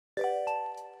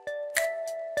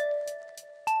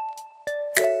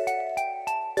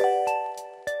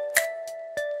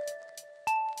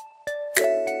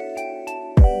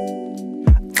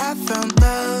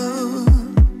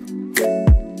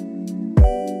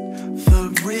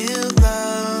real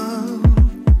love.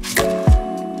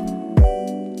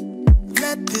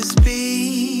 Let this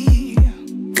be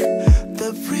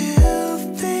the real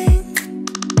thing.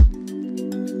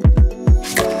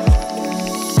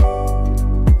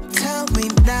 Tell me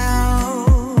now,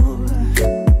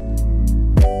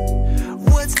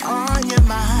 what's on your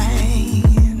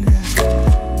mind?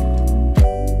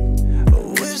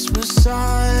 Whisper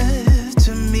soft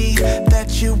to me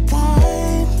that you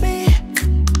want me.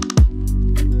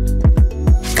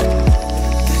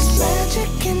 There's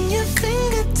magic in your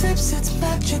fingertips, it's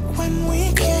magic when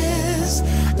we kiss.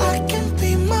 I can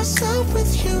be myself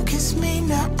with you, kiss me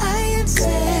now, I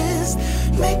insist.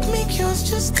 Make me yours,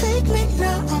 just take me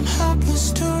now, I'm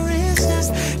helpless to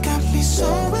resist. Got me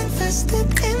so invested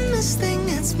in this thing,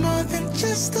 it's more than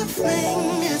just a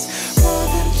fling. It's more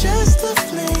than just a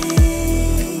fling.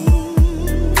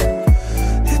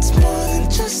 It's more than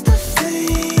just a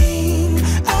fling.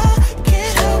 I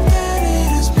can't help that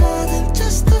it is more than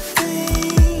just a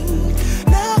fling.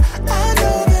 Now I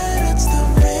know that it's the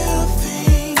real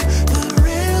thing, the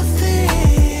real thing.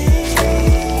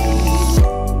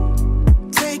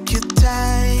 Take your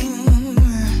time,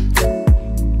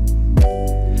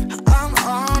 I'm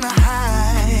on a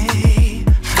high,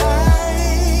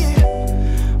 high.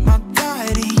 My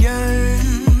body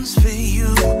yearns for you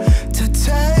to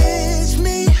touch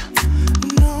me.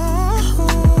 No,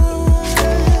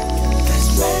 there's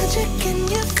magic in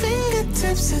your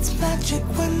fingertips, it's magic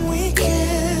when we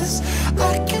kiss. I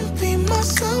can be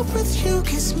myself with you,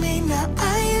 kiss me now,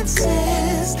 I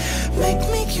insist. Make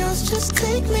me yours, just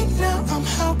take me now, I'm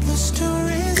helpless to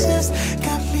resist.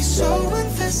 Got me so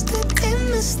invested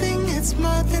in this thing, it's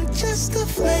more than just a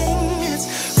fling. It's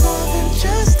more than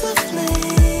just a fling.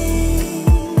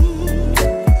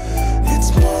 It's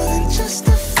more than just a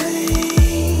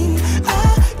fling. I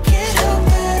can't help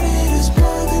that it is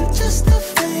more than just a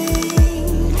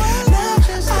fling. Now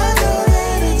I know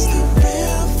that it's the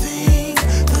real thing,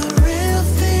 the real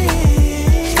thing.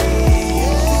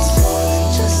 It's more than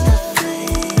just a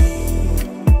fling.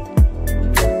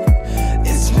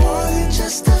 It's more than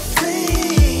just a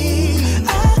fling. I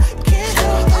can't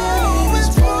help that it is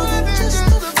more than just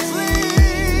a fling.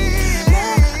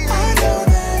 Now I know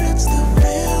that it's the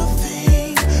real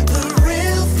thing, the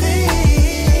real thing.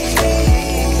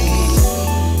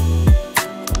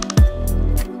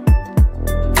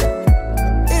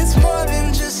 It's more than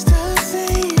just a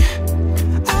thing.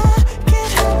 I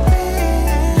can't help it.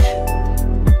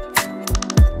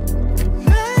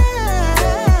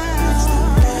 It's the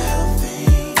real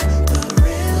thing, the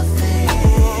real thing.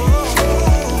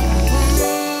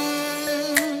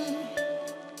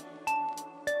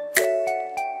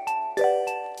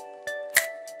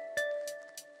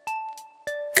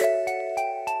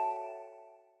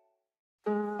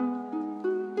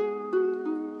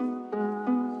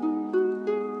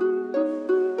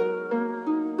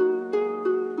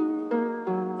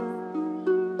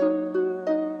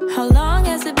 How long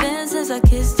has it been since I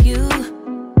kissed you?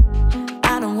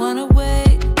 I don't wanna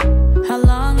wait. How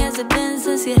long has it been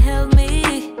since you held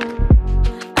me?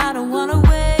 I don't wanna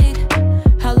wait.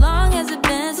 How long has it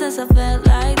been since I felt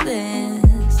like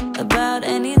this about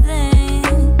anything?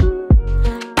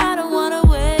 I don't wanna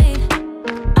wait.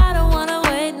 I don't wanna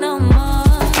wait no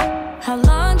more. How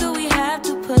long do we have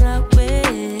to put up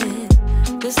with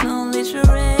this lonely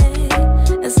charade?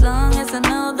 As long as I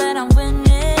know that I'm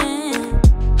winning,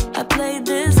 I played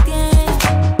this game.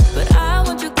 But I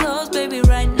want you close, baby,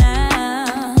 right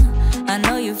now. I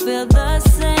know you feel the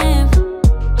same.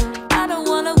 I don't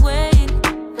wanna wait.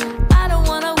 I don't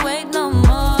wanna wait no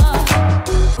more.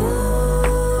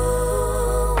 Ooh,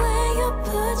 when you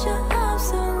put your arms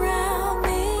around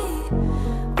me,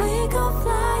 we go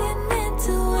flying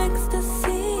into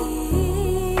ecstasy.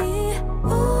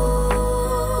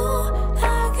 Ooh,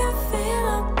 I can feel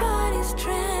our bodies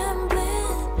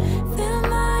trembling, feel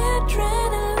my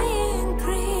adrenaline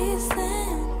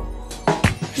increasing.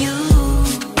 You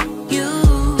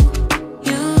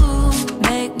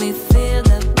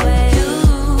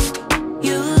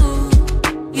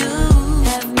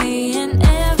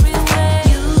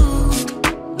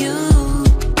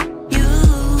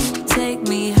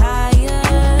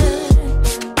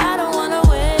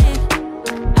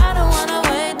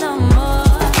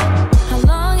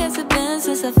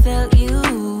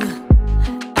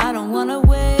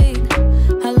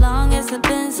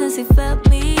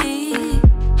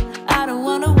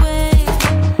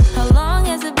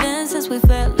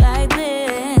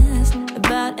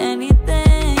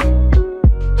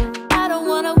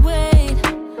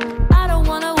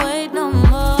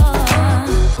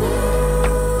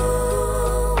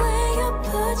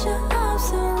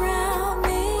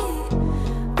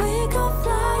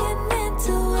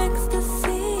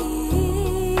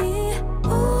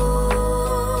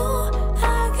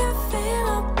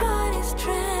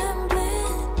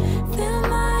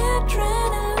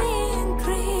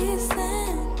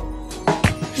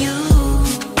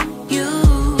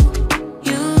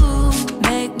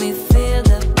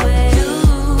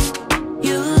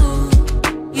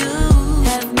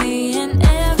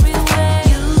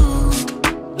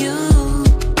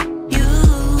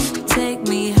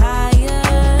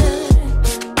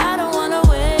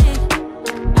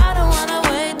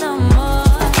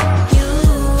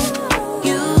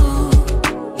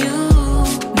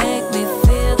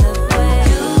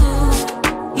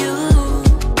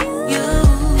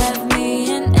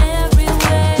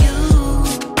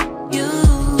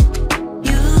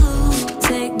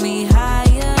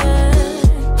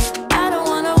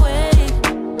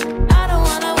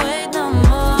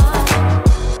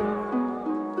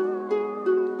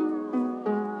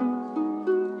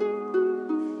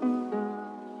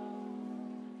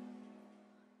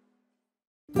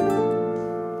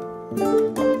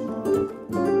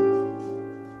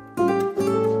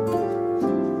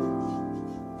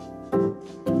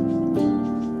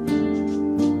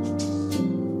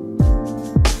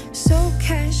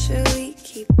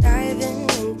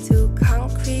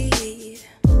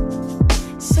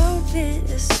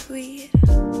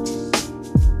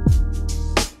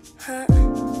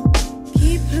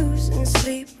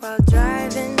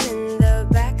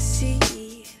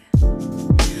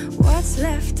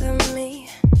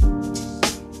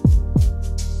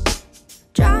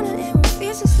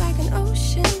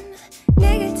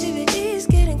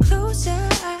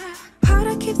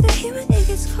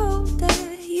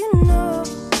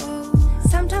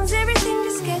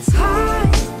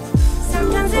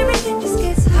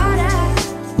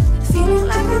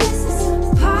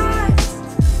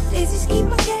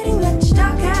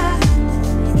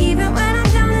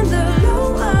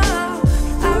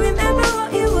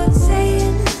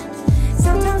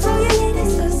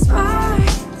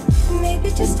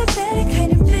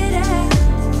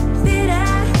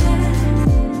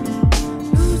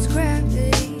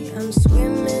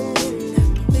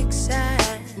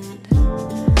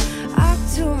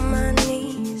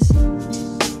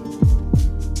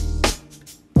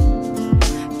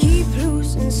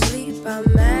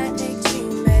romantic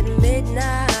dream at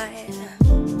midnight.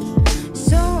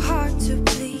 So hard to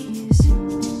please.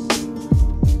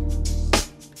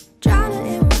 Drowning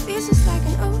in what feels just like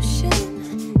an ocean.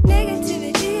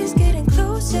 Negativity is getting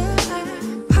closer.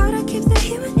 Hard to keep the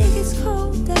heat when it gets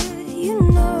colder. You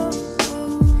know,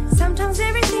 sometimes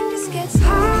everything just gets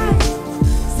hard.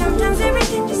 Sometimes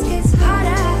everything just gets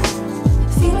harder.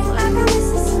 Feeling like I'm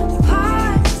missing some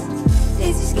parts.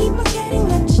 Days just keep on getting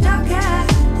much darker.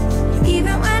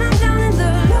 Even when I'm down in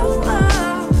the lower,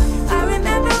 I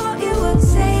remember what you were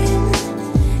saying.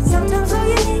 Sometimes all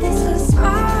you need is a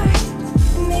spark,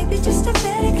 and maybe just a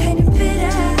better kind of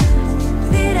bitter.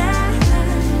 Bitter,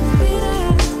 bitter,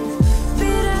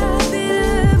 bitter,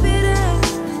 bitter, bitter,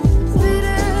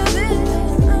 bitter, bitter.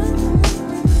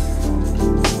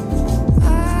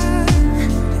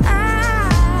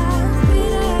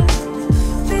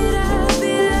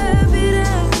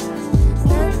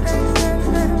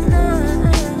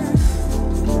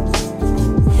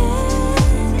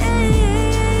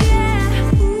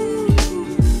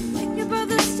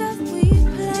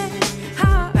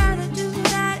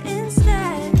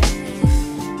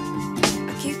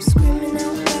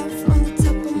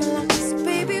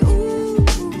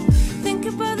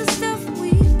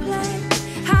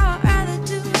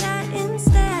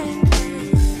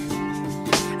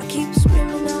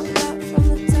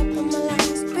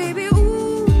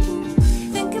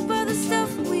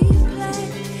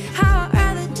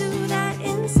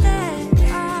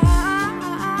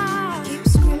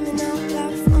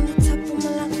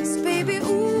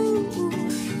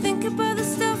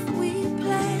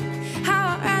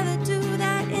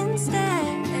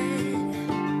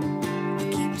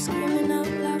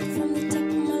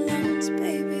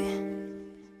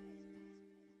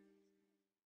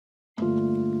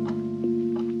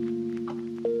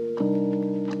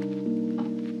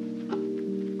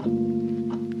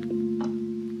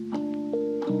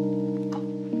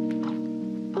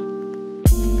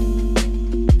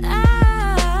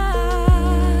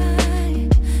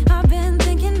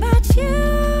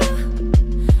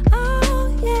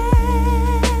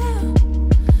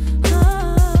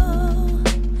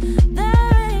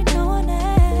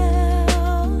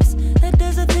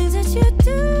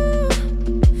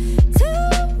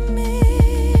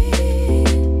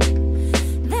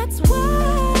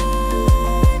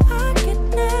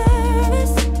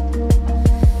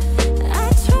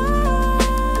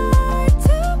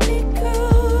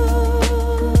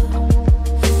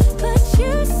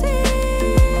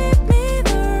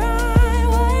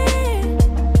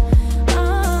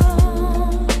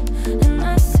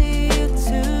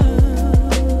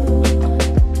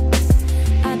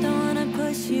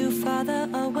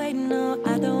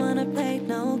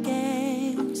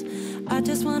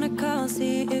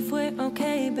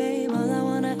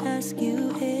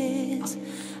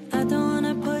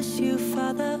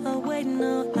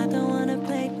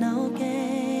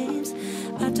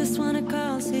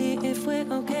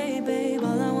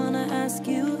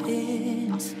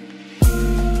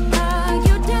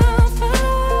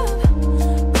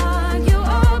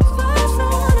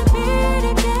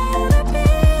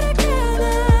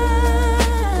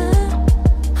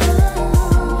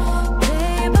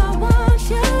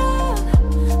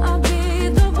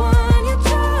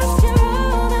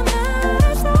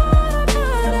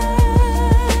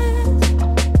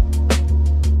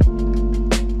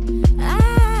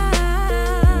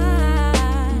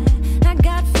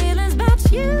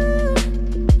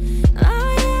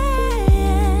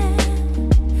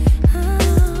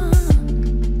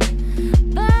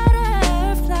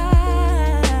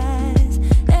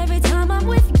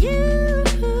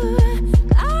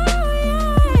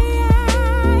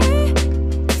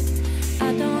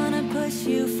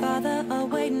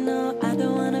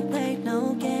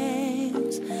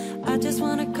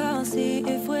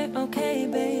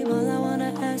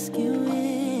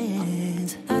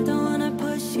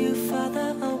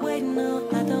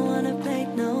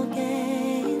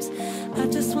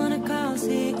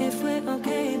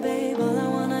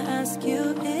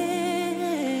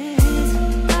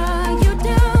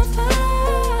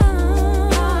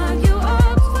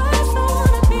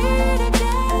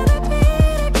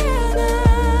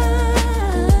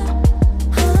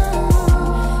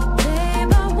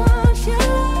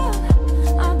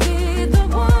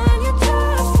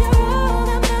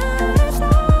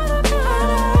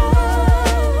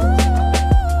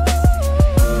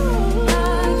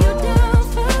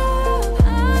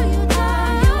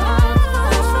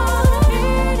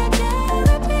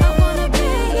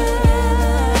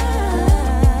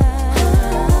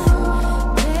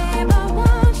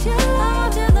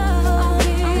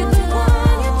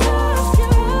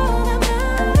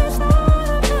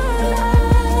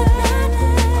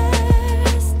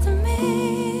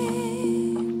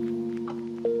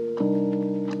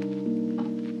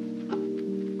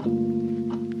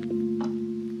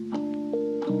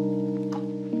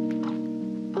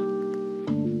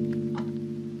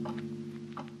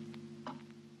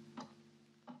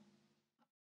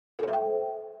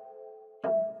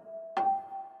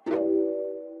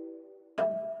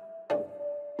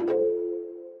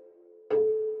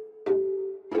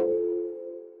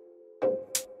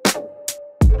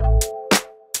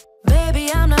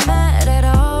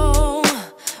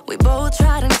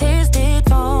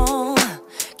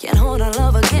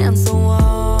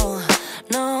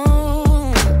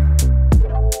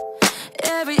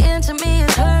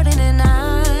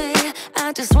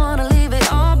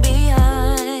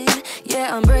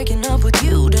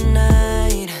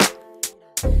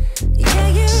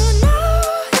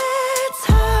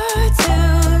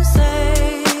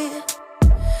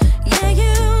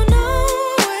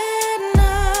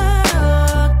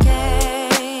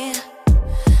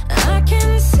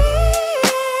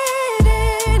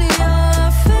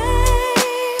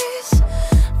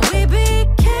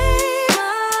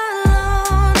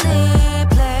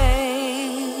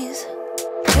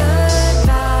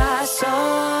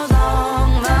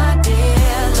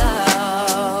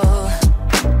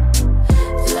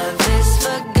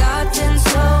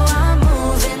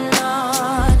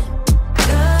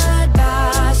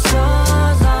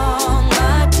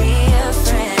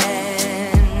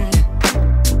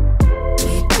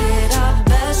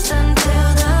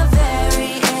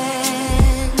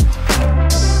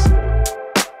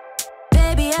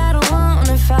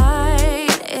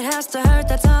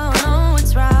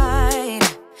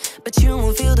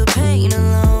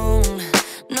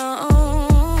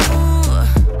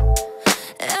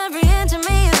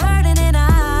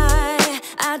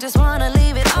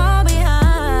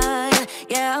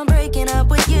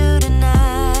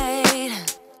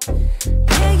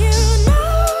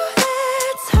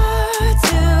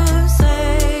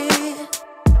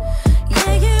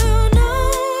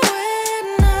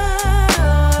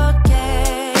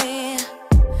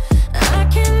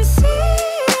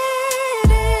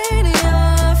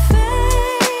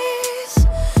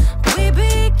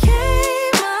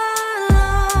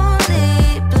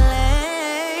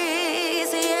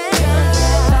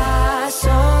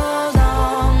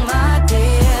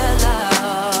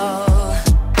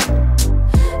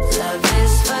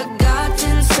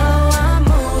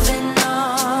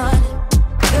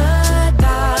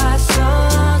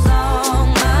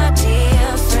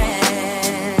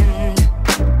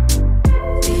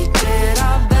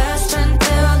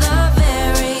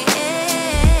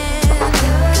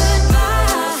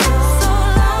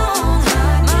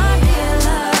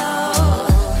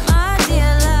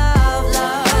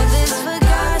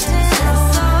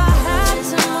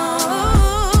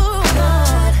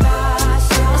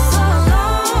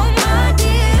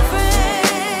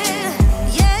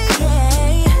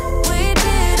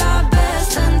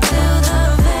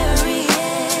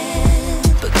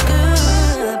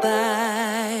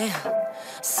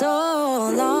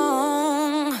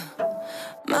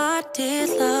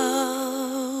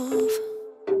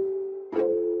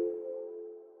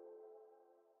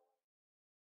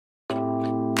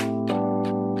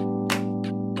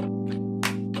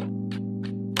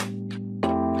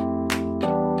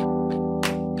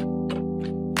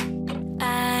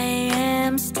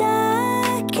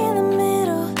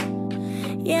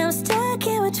 Yeah, I'm stuck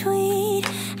in between.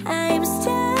 I'm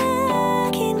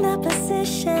stuck in a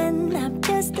position. I'm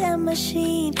just a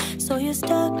machine. So you're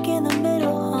stuck in the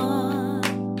middle, huh?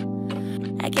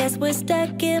 I guess we're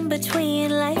stuck in between.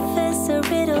 Life is a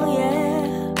riddle,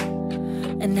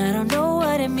 yeah. And I don't know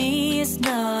what it means,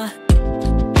 no.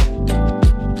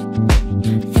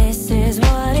 This is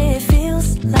what it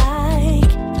feels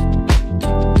like.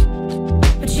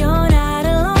 But you're not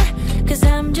alone, 'cause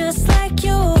I'm just like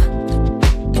you.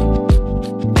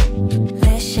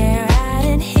 Let's share out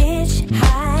and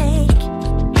hitchhike.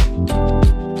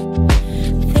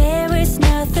 There is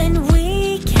nothing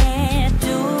we can't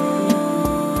do.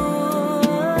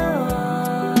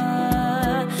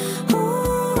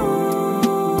 Ooh,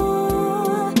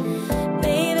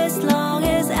 baby, as long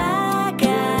as I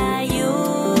got you.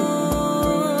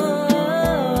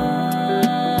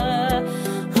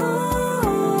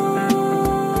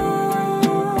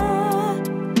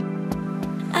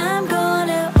 I'm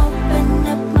gonna open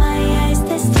up my eyes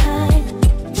this time.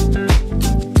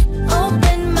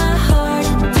 Open my heart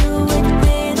and do it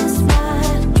with a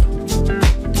smile.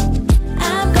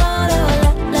 I'm gonna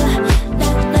love, love,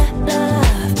 love, love,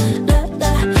 love,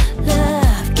 love,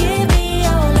 love. Give me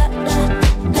your love, love,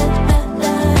 love,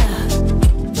 love.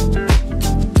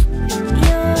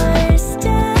 You're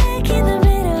stuck in the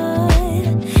middle.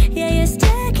 Yeah, you're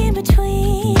stuck in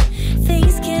between.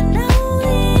 Things can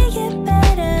only get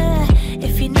better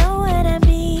if you know what I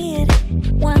mean.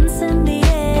 Once in the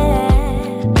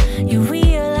air, you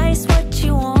realize what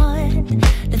you want,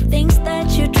 the things that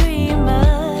you dream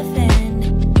of, and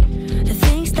the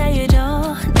things that you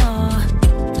don't know.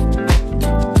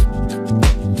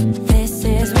 This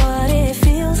is what it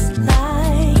feels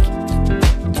like.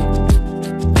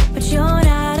 But you're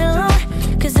not alone,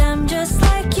 'cause I'm just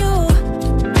like you.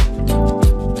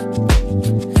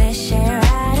 Let's share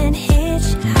out and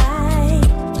hitchhike.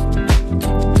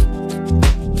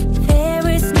 There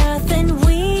is nothing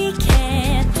we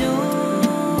can't do.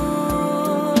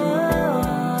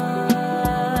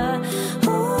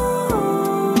 Ooh,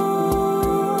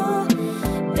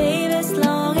 baby, as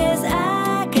long as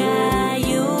I got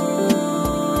you.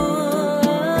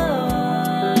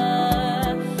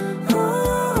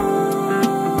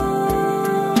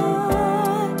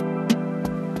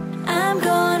 I'm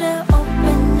gonna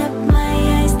open up my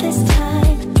eyes this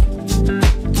time.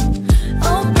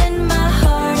 Open my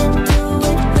heart and do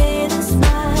it with a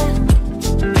smile.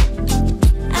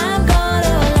 I'm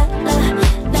gonna love, love,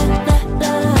 love, love,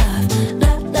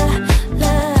 love, love,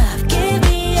 love. Give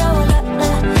me your love,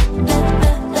 love,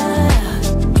 love, love.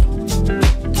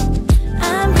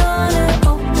 I'm gonna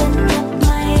open up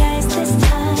my eyes this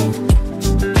time.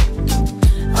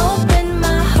 Open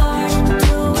my heart and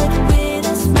do it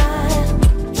with a smile.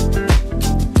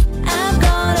 I'm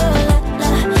gonna love,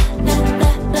 love, love,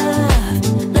 love, love,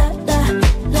 love,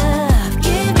 love.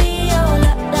 Give me your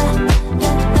love, love,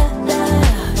 love, love,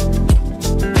 love.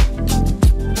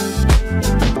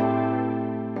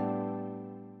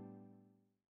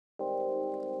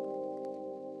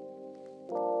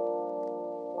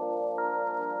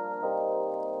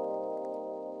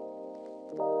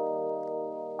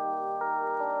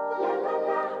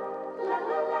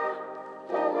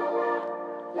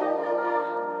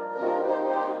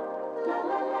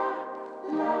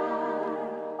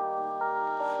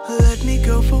 Let me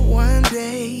go for one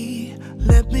day.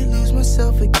 Let me lose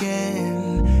myself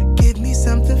again. Give me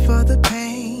something for the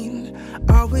pain.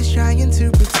 Always trying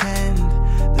to pretend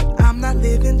that I'm not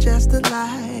living just a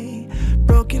lie.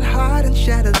 Broken heart and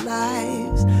shattered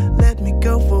lives. Let me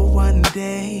go for one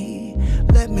day.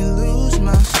 Let me lose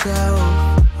myself.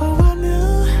 Oh, I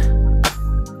knew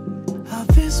how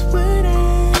this would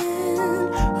end.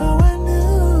 Oh, I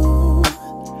knew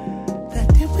that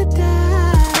it would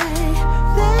die,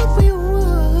 that we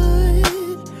would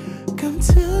come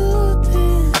to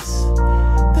this,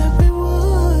 that we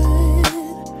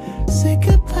would say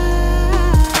goodbye.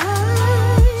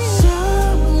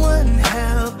 Someone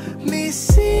help me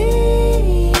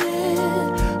see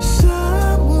it.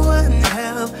 Someone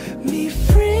help me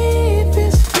free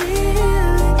this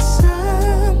feeling.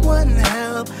 Someone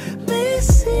help me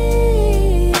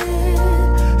see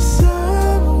it.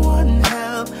 Someone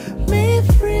help me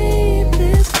free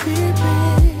this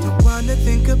feeling. Don't wanna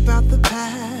think about the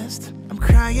past. I'm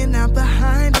crying out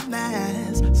behind a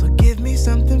mask. So give me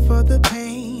something for the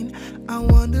pain. I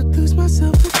wanna lose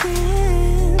myself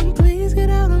again. Please get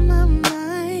out of my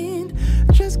mind.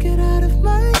 Just get out of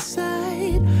my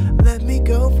sight. Let me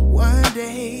go for one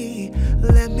day.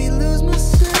 Let me lose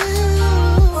myself.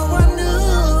 Oh, I knew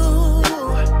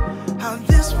how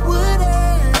this would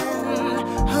end.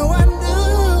 Oh, I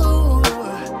knew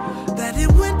that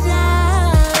it would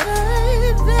die,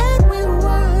 that we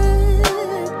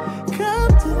would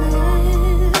come to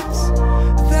this,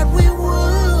 that we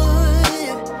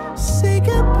would say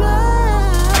goodbye.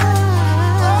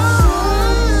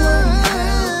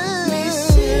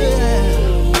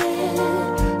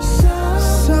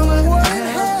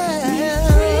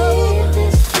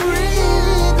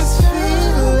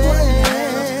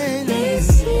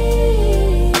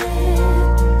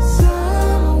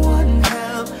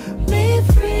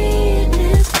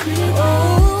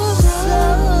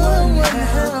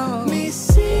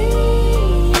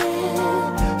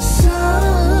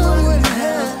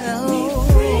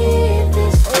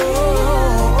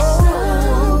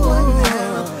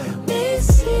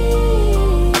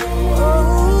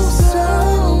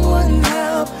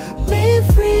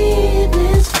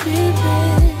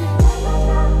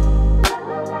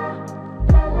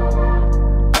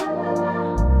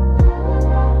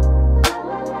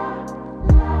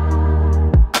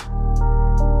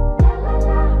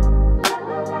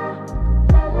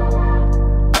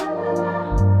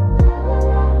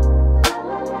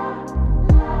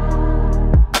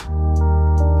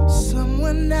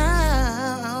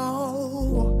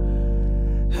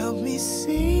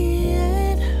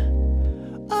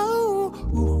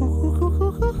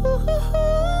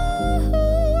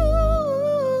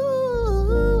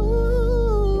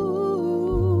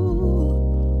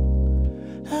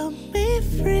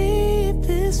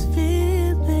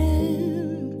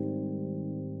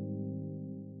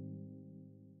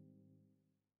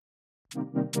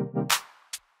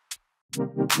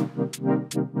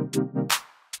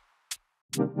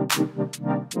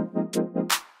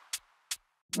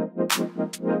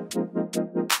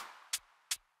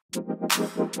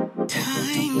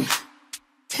 Time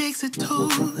takes a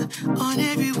toll on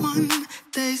everyone,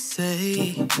 they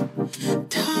say.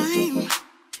 Time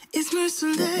is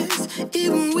merciless, it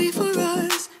won't wait for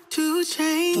us to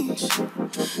change.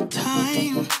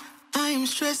 Time, I am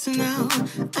stressing out,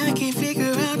 I can't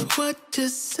figure out what to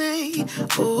say.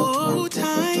 Oh,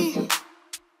 time,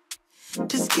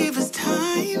 just give us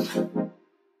time.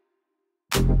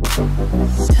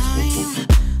 Time,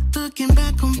 looking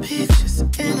back on pictures,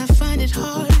 and I find it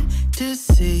hard to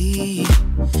see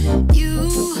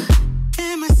you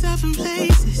and myself in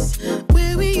places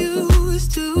where we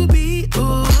used to be.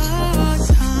 Oh,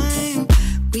 time,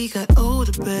 we got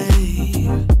older,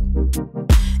 babe,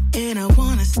 and I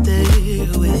wanna stay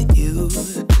with you.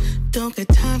 Don't got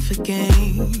time for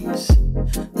games,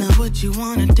 now what you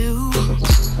wanna do?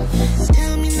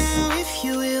 Tell me now if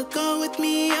you will go with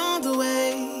me all the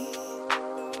way.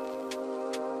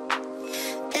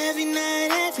 Every night,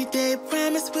 every day,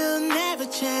 promise we'll never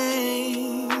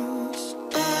change.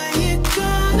 Are you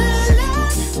gonna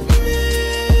love me?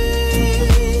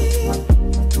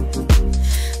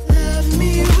 Love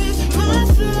me with my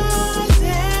flaws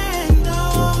and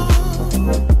all.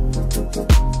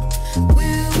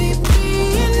 Will we be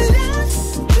enough,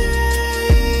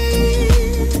 babe?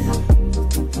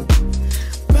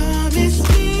 Promise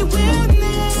me we'll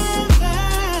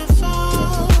never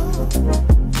fall.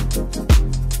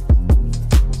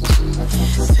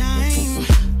 Time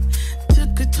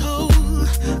took a toll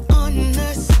on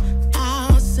us,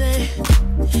 I'll say.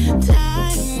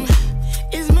 Time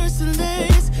is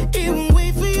merciless, it won't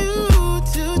wait for you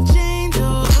to change.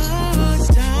 Oh,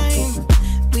 time,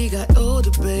 we got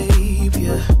older, babe,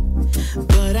 yeah,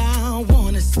 but I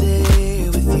wanna stay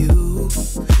with you,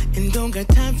 and don't got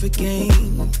time for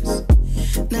games.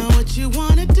 Now what you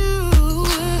wanna do?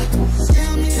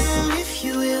 Tell me now if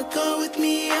you will go with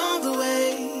me all the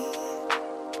way.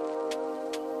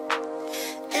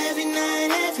 Every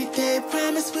night, every day,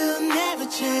 promise we'll never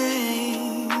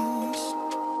change.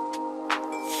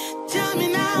 Tell me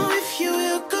now if you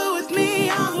will go with me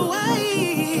all the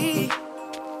way.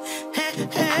 Hey,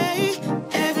 hey,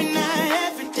 every night,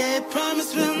 every day,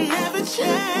 promise we'll never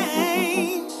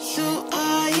change. So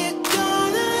are you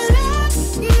gonna love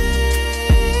me?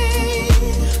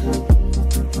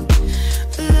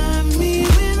 Love me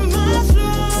with my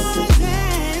flaws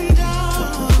and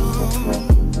all.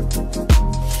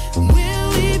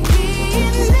 Will it be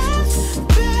enough,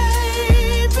 babe?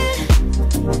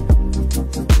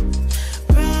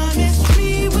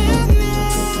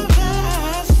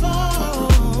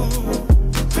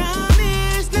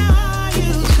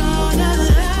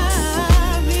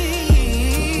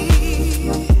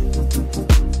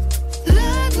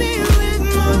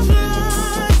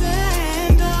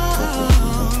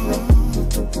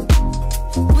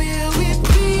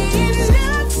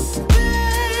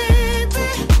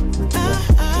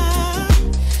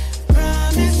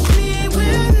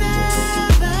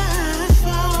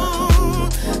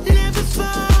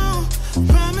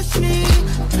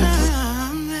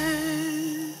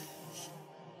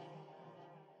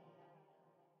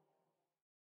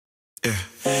 Yeah,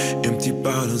 empty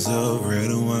bottles of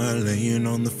red wine laying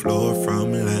on the floor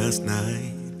from last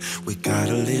night. We got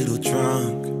a little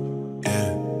drunk,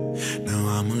 yeah. Now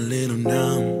I'm a little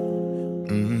numb.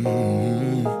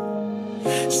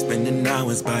 Spending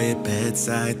hours by your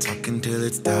bedside, talking till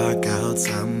it's dark out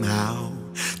somehow.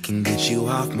 Can get you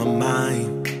off my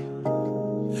mind.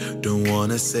 Don't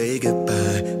wanna say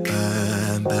goodbye,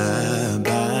 bye, bye,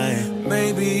 bye.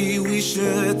 Maybe we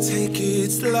should take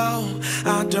it slow.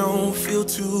 I don't feel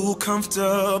too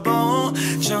comfortable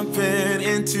jumping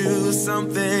into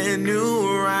something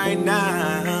new right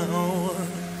now.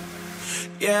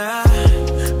 Yeah,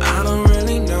 I don't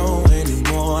really know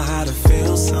anymore how to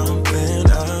feel something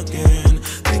again.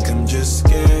 Think I'm just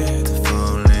scared of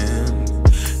falling.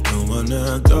 Don't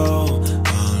wanna go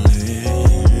all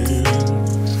in.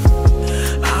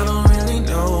 I don't really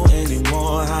know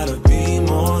anymore how to be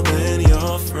more than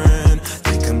your friend.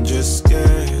 Think I'm just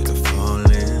scared of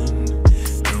falling.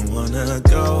 Don't wanna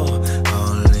go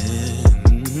all in.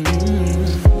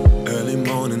 Early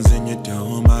mornings in your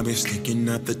dome, I'll be sneaking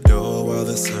out the door while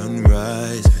the sun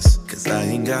rises. Cause I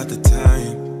ain't got the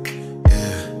time,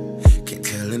 yeah, can't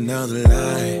tell another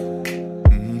lie.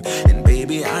 And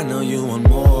baby, I know you want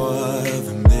more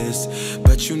than this,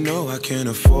 but you know I can't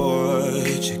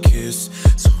afford your kiss.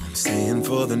 So I'm staying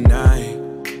for the night,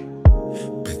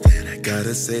 but then I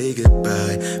gotta say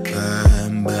goodbye, bye,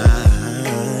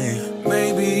 bye.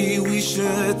 Maybe we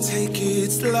should take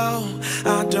it slow.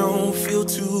 I don't feel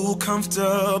too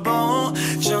comfortable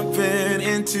jumping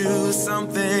into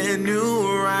something new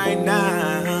right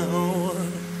now.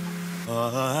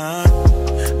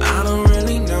 I don't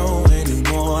really know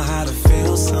anymore how to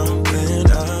feel something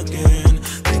again.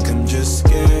 Think I'm just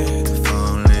scared of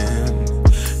falling.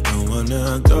 Don't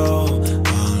wanna go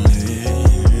all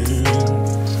in.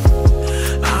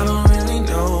 I don't really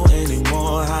know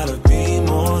anymore how to be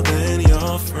more than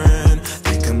your friend.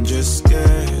 Think I'm just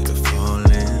scared of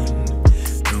falling.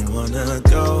 Don't wanna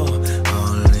go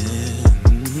all in.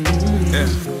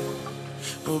 Yeah.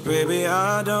 Oh baby,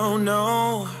 I don't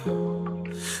know.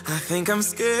 I think I'm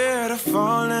scared of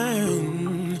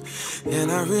falling,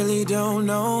 and I really don't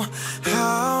know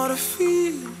how to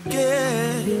feel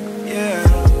again. Yeah,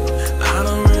 I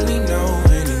don't really know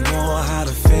anymore how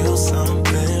to feel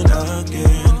something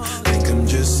again. Think I'm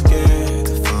just scared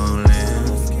of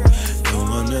falling. Don't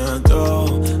wanna go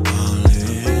all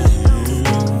in.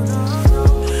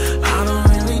 I don't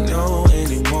really know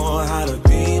anymore how to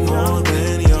be more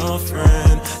than your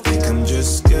friend. Think I'm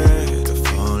just scared of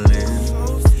falling.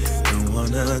 Don't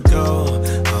wanna go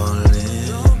all in.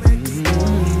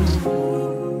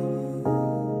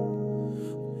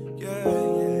 Yeah,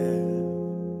 yeah.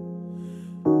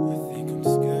 I think I'm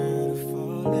scared of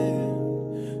falling.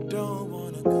 Don't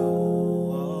wanna go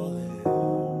all in.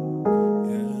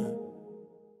 Yeah.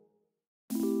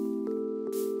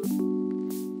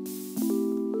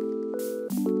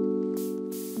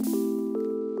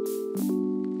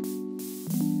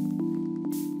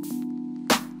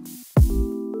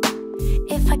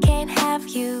 If I can't have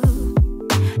you,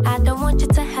 I don't want you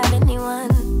to have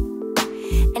anyone.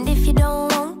 And if you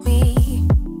don't want me,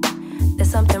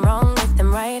 there's something wrong with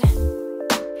them, right?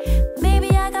 Maybe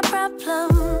I got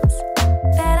problems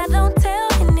that I don't tell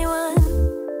anyone.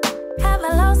 Have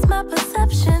I lost my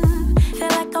perception?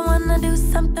 Feel like I wanna do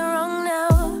something wrong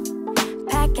now.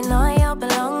 Packing all your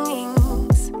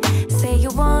belongings. Say you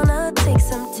wanna take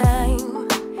some time,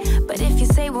 but if you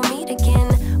say we'll meet again,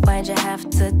 why'd you have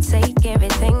to take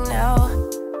everything now?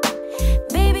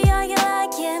 Baby, are you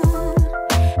lying?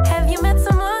 Have you met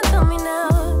someone? Tell me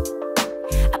now.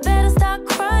 I better start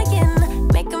crying,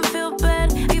 make them feel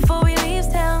bad before we leave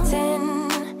town.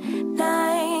 10,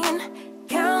 9,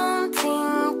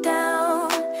 counting down,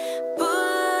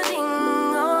 putting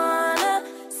on a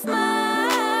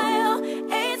smile.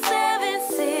 8, 7,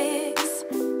 6,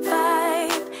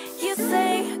 5. You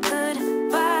say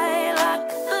goodbye, lock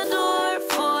the door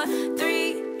for 3,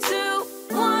 2,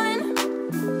 1,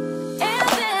 and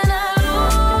then I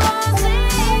lose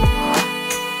it.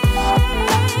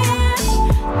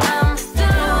 I'm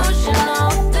still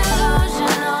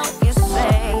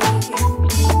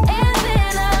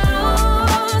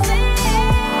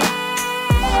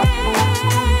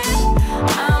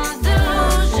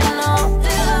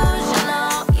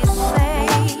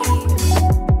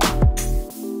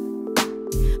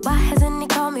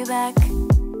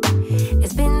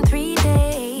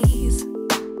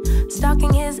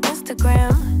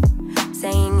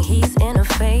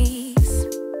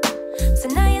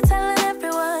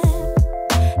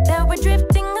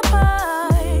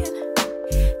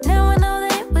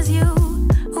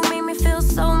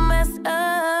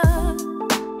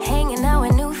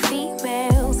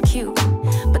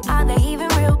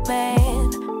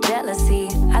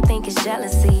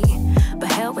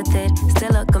up with it,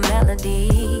 still like a melody.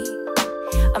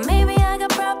 Or maybe I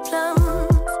got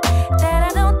problems that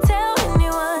I don't tell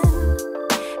anyone.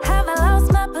 Have I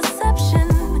lost my perception?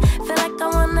 Feel like I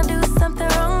wanna do something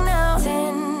wrong now.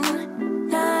 10,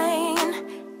 9,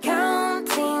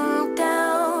 counting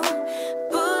down,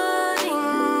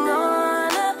 putting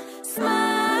on a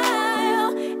smile.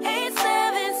 8,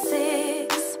 7,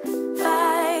 6,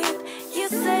 5. You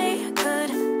say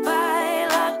goodbye,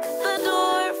 lock the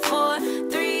door for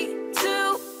 3,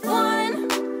 2, 1,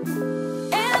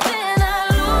 and then I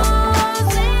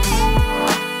lose it.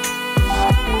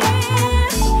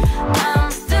 I'm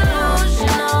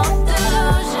delusional,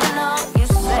 delusional, you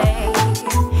say,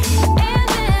 and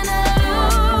then I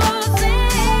lose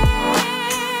it.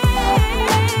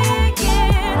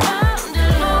 Yeah, I'm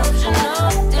delusional,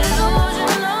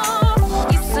 delusional,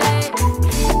 you say,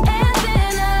 and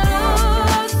then I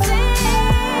lose it.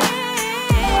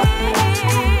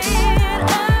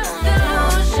 I'm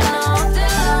delusional,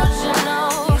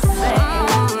 delusional, you say,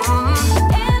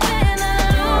 and then I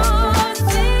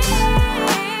lose it.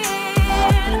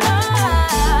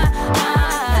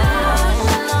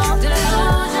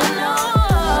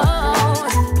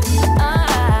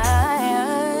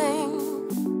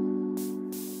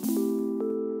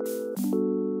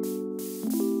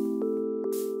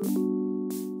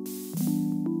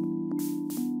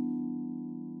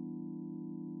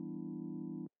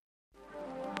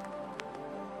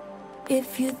 If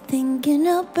you're thinking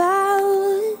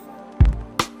about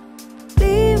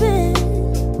leaving,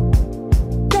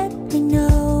 let me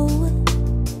know.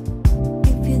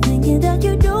 If you're thinking that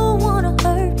you don't wanna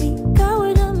hurt me,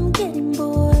 coward, I'm getting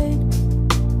bored.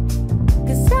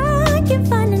 'Cause I can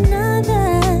find another,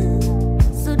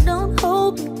 so don't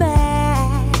hold me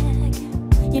back.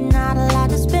 You're not allowed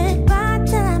to spend my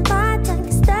time,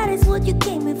 'cause that is what you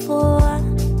came here for.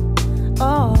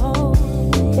 Oh,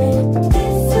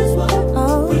 this is what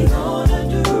we gonna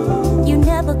do. You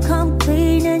never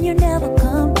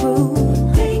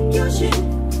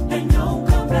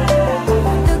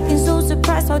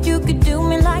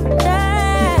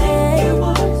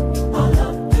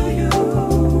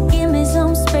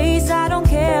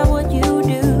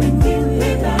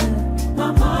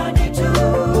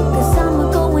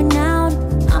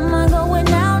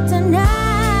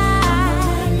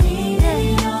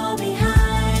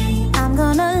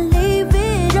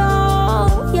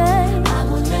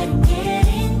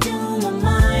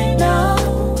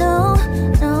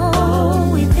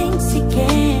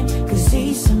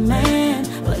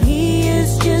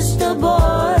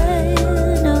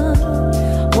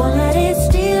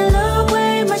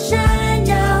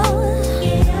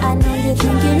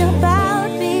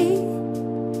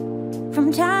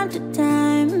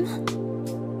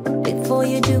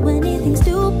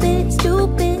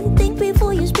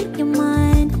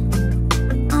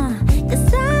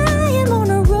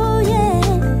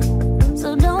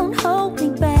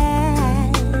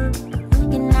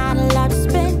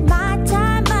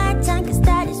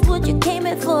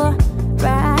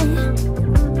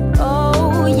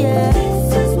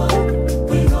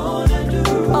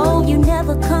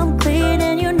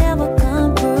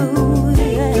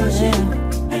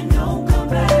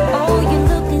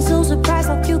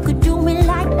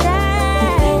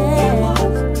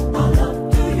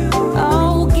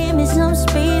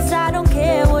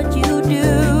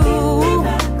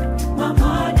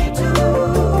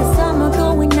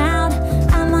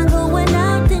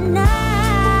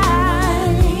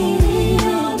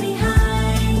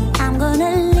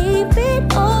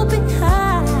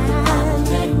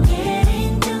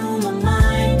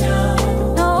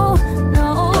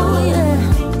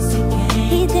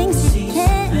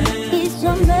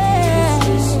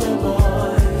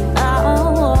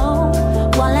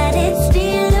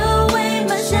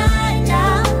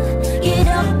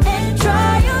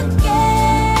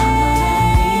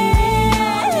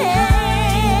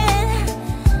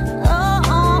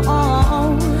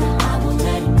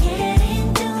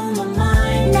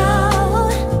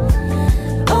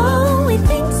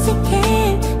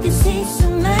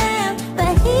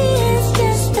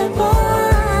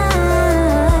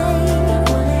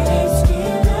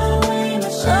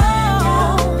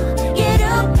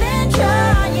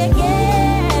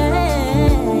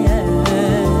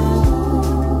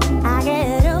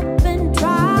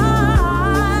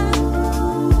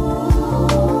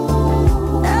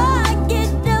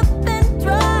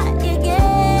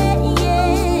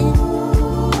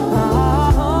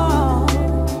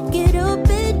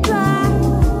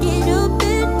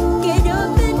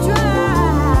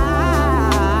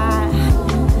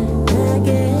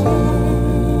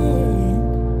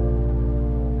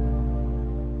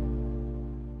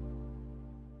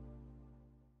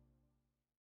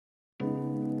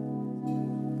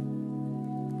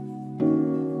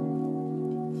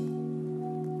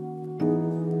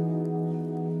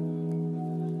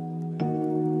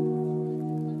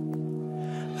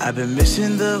I've been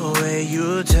missing the way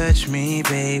you touch me,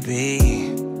 baby.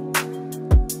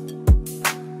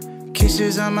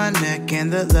 Kisses on my neck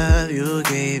and the love you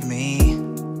gave me.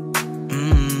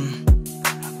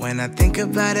 When I think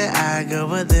about it, I go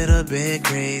a little bit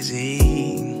crazy.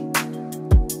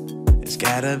 It's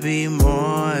gotta be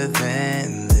more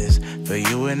than this for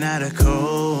you and I to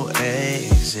coexist.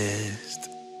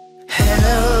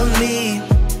 Help me,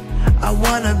 I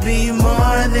wanna be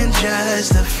more than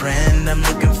just a friend. I'm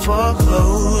looking for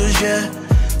closure,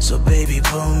 so baby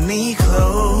pull me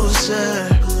closer.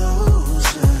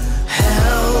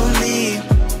 Help me,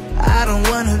 I don't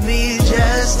wanna be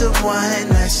just a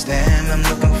one-night stand. I'm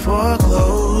looking for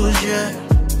closure,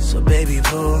 so baby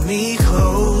pull me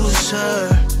closer.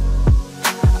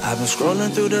 I've been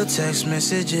scrolling through the text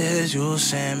messages you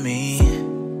sent me,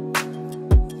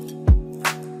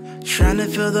 trying to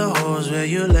fill the holes where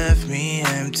you left me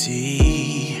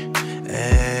empty.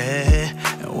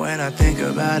 And when I think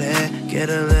about it, get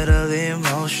a little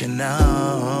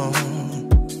emotional,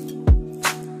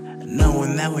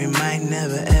 knowing that we might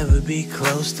never ever be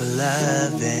close to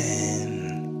loving.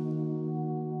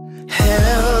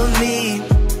 Help me,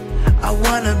 I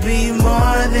wanna be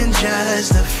more than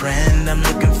just a friend. I'm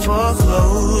looking for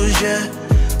closure,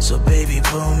 so baby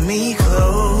pull me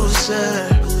closer.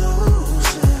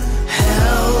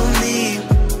 Help me,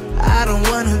 I don't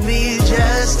wanna be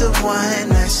just a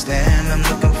one-night stand. I'm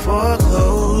looking for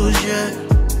closure,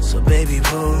 so baby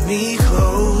pull me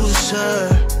closer.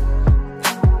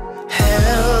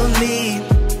 Help me,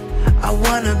 I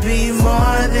wanna be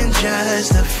more than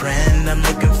just a friend. I'm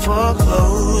looking for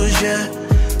closure,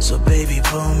 so baby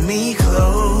pull me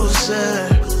closer.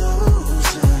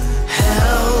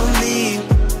 Help me,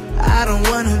 I don't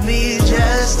wanna be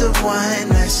just a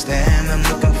one-night stand. I'm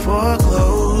looking for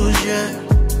closure,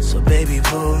 so baby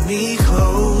pull me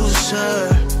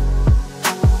closer.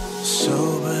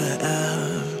 Sober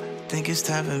up, think it's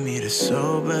time for me to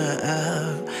sober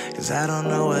up, 'cause I don't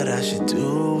know what I should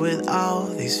do with all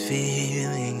these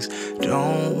feelings.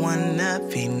 Don't wanna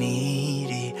be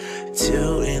needy,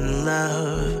 too in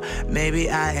love. Maybe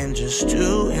I am just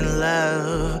too in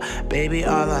love. Baby,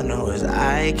 all I know is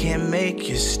I can't make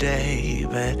you stay,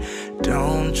 but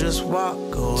don't just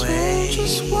walk away.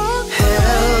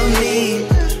 Help me,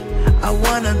 I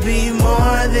wanna be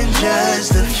more than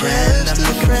just a friend. I'm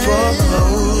looking for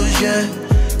closure,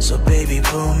 so baby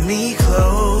pull me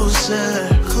closer.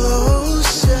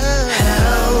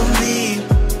 Help me,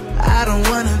 I don't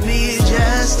wanna be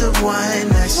just a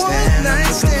one-night stand. I'm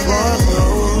looking for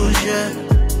closure,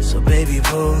 so baby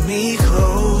pull me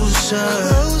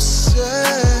closer.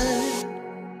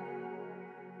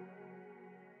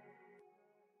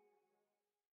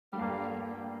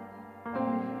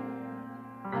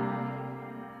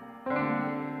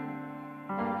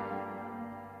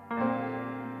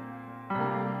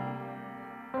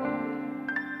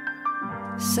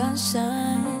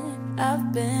 Sunshine,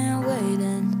 I've been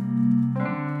waiting.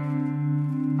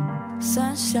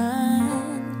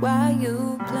 Sunshine, why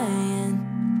you playing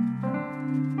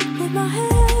with my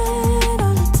head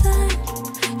all the time?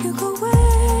 You go way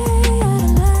out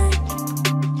of line.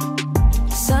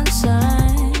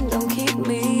 Sunshine, don't keep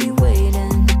me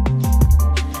waiting.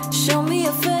 Show me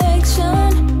affection,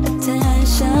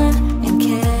 attention, and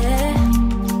care.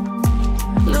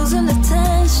 Losing the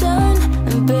tension,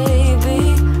 and baby,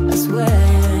 I swear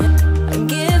I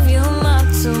give you my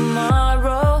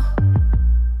tomorrow,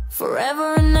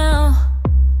 forever and now.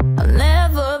 I'll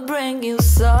never bring you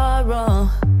sorrow,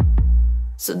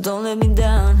 so don't let me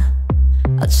down.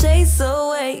 I'll chase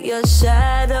away your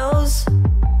shadows,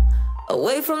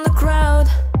 away from the crowd.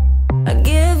 I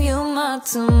give you my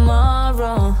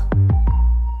tomorrow,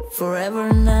 forever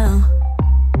and now.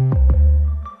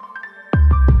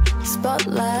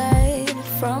 Spotlight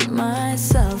from my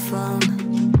cell phone,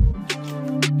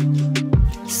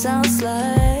 sounds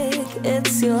like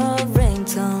it's your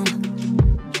ringtone.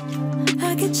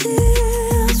 I get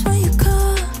chills when you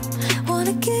call,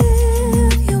 wanna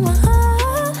give you my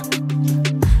heart,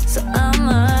 so I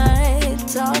might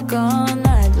talk all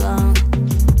night long.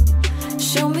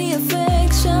 Show me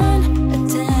affection,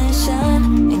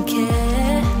 attention, and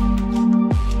care.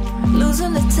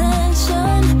 Losing the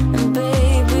tension, and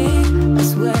baby, I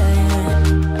swear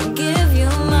I'll give you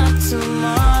my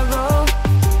tomorrow,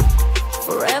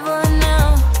 forever and now.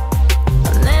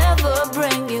 I'll never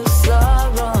bring you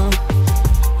sorrow,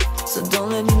 so don't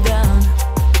let me down.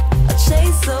 I'll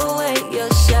chase away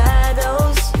your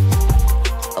shadows,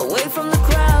 away from the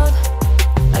crowd.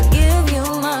 I'll give you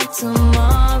my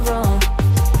tomorrow,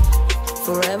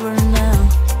 forever and now.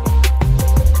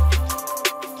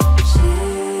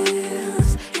 Chills,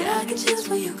 yeah, I get chills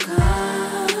when you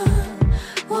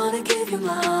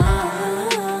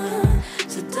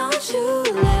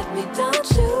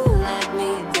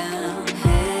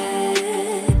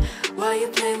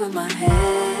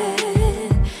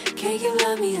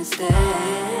instead.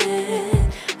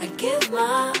 I give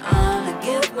my all, I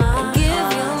give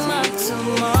you my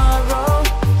tomorrow.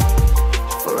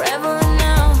 Forever and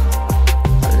now,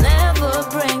 I'll never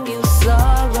bring you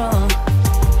sorrow.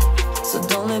 So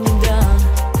don't let me down.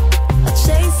 I'll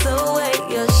chase away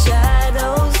your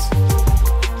shadows,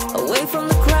 away from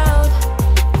the crowd.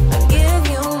 I give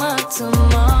you my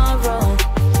tomorrow.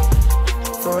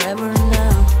 Forever and now.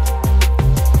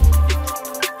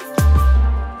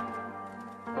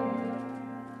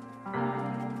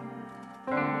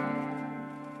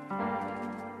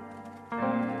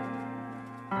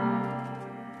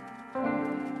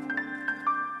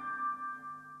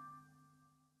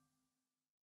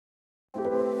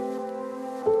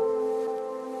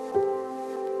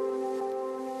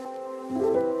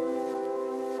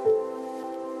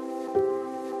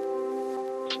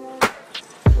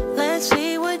 Let's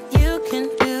see what you can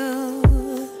do.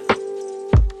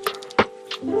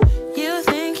 You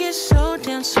think you're so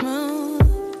damn smooth.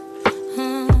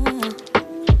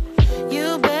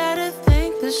 You better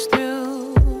think this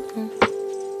through.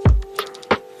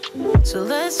 So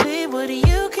let's see what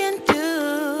you can do.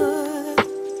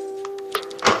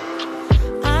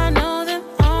 I know them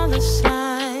all the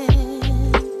signs.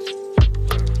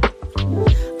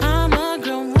 I'm a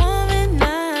grown woman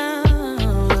now.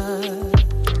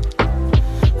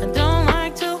 I don't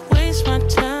like to waste my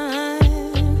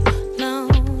time, no.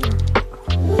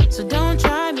 So don't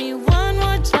try me one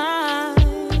more time,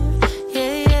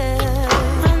 yeah, yeah.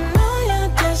 I know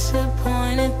you're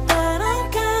disappointed that I'm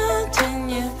counting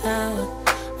you out.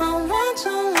 I want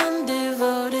someone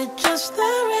devoted, just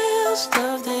the real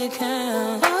stuff they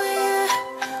count. Oh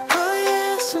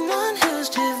yeah, someone who's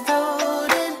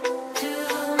devoted to.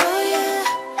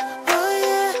 Oh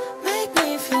yeah, make me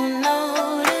feel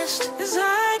noticed, 'cause I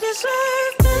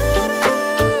deserve better.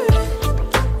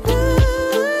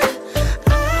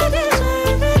 I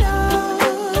deserve it all.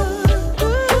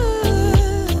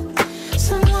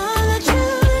 Someone that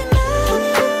truly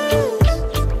matters.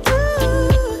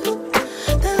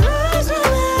 That loves no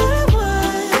matter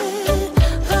what.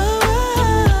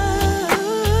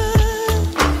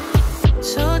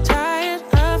 So tired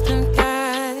of them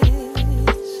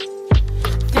guys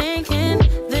thinking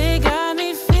they got me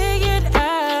figured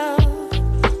out.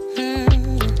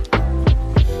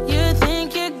 You think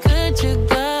you're good to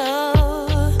go,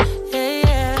 yeah,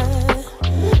 yeah.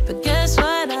 But guess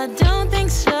what? I don't think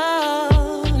so,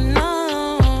 no.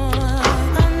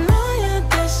 I know you're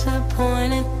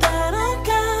disappointed that I'm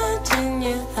counting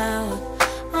you out.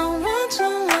 I want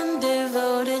someone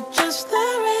devoted, just the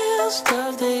real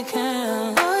stuff they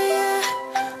count. Oh yeah,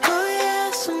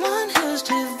 someone who's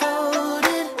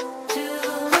devoted to.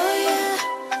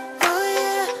 Oh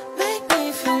yeah, make me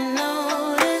feel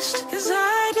noticed, 'cause I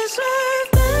deserve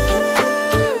better.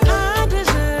 I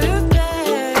deserve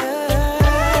better.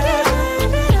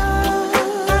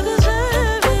 I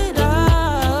deserve it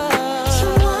all.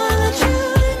 Someone that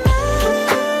truly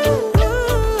matters.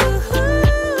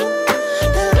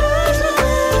 That loves no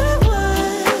matter what.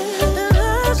 That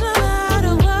loves no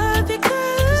matter what,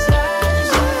 because I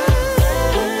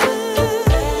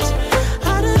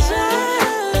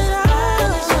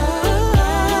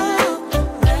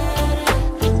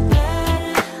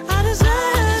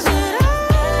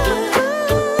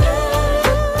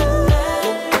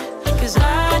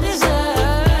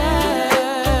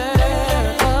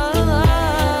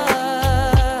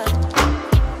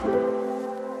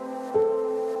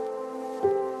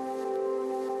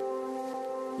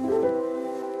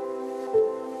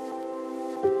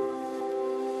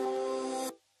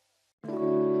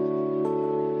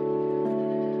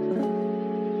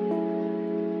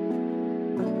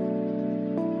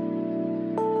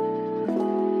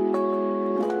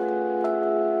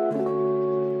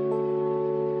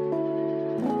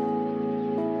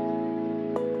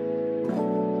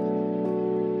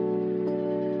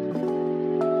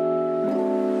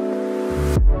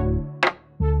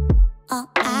All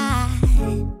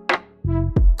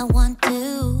I want to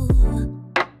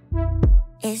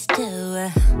is to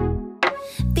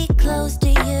be close to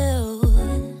you,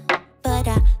 but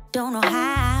I don't know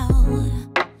how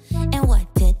and what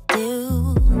to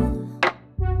do.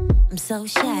 I'm so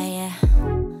shy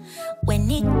when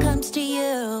it comes to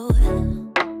you,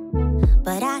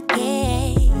 but I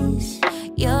guess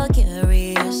you're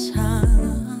curious, huh?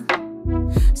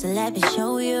 So let me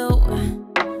show you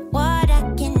what I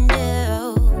can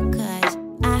do, 'cause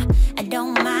I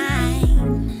don't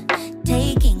mind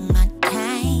taking my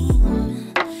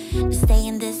time to stay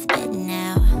in this bed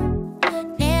now.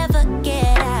 Never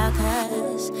get out,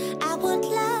 'cause I want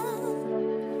love,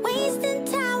 wasting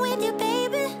time with you,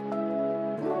 baby.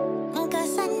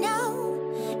 'Cause I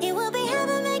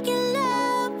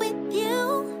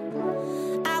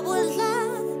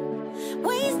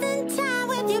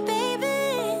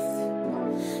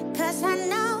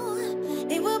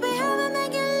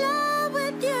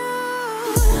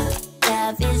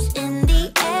Love is in the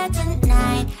air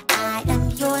tonight. I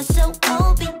am yours, so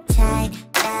hold me tight.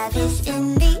 Love is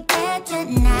in the air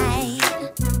tonight.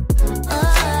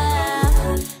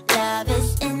 Oh, love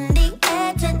is in the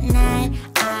air tonight.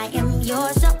 I am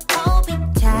yours, so hold me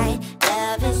tight.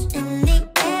 Love is in the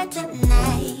air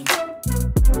tonight.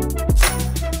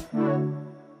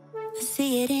 I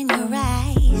see it in your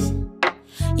eyes.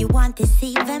 You want this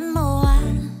even more.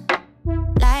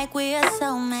 Like we are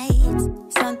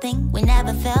soulmates, something we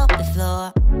never felt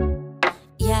before.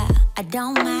 Yeah, I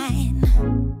don't mind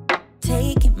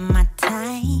taking my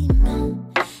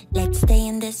time. Let's stay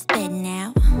in this bed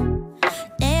now,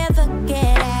 never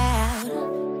get out.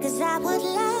 Cause I would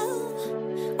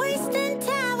love wasting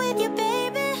time with you,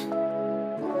 baby.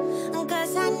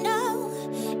 Cause I know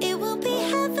it will be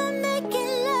heaven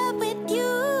making love with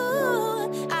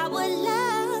you. I would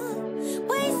love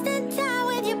wasting time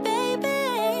with you, baby.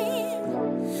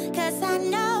 Cause I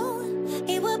know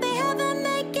it will be heaven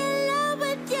making love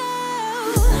with you.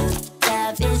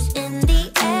 Love is in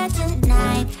the air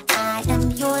tonight. I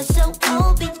am yours, so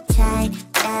hold me tight.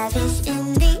 Love is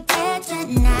in the air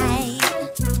tonight.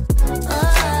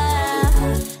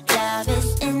 Oh, love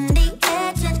is in the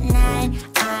air tonight.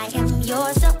 I am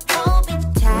yours, so hold me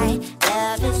tight.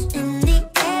 Love is in the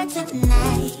air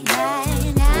tonight.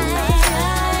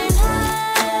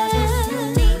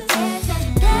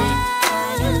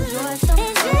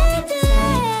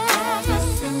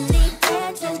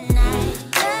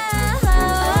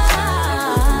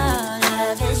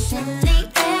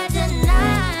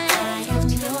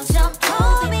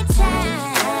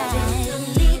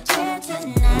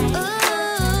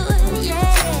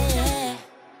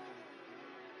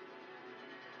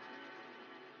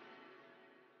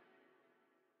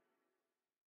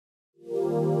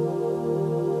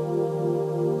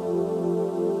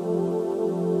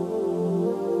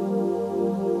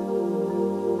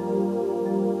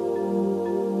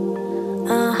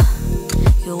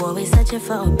 You're always searching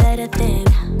for a better thing,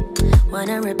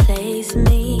 wanna replace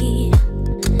me.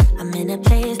 I'm in a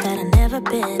place that I've never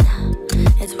been.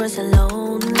 It's worse than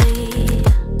lonely.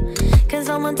 Can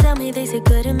someone tell me they see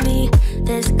good in me?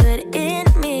 There's good in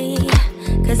me.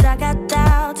 Cause I got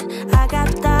doubts, I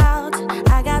got doubts,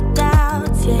 I got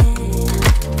doubts, yeah.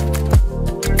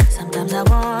 Sometimes I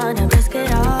wanna risk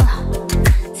it all.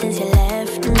 Since you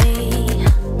left me,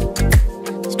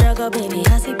 struggle, baby,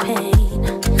 I see pain.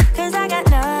 Cause I got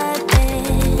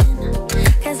nothing.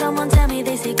 Can someone tell me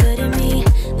they see good in me?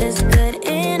 There's good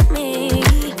in me.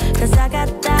 Cause I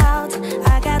got doubts,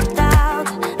 I got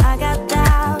doubts, I got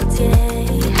doubts,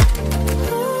 yeah.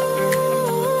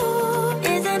 Ooh,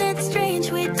 isn't it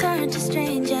strange we turn to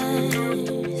strangers?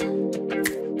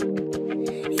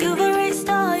 You've erased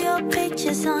all your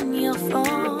pictures on your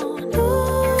phone.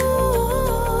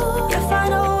 Ooh, your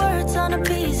final words on a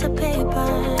piece of paper.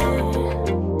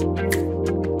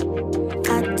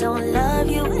 Don't love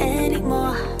you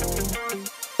anymore.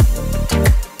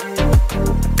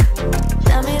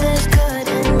 Tell me there's good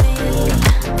in me.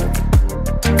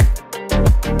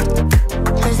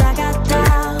 Cause I got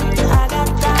doubts, I got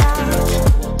doubts.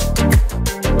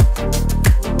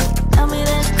 Tell me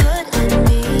there's good in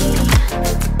me.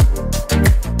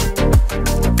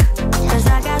 Cause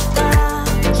I got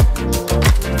doubts.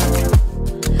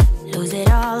 Lose it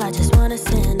all, I just wanna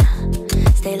sin.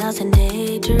 Stay lost in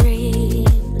daydreams.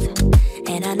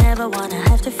 And I never wanna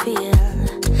have to fear.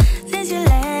 Since you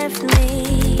left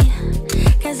me,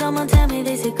 can someone tell me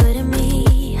they see good in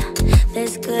me?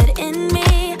 There's good in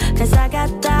me. Cause I got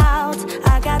doubts,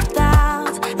 I got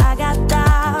doubts, I got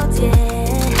doubts,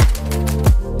 yeah.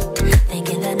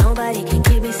 Thinking that nobody can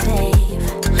keep me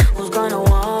safe. Who's gonna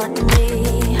want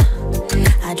me?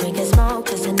 I drink and smoke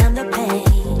just to numb the pain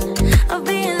of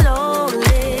being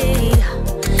lonely.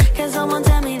 Can someone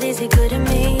tell me they see good in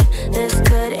me? There's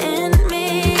good in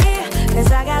me.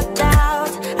 Cause I got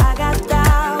doubts, I got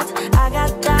doubts, I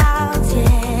got doubts,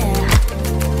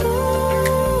 yeah.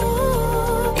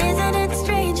 Ooh, isn't it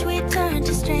strange we turn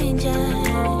to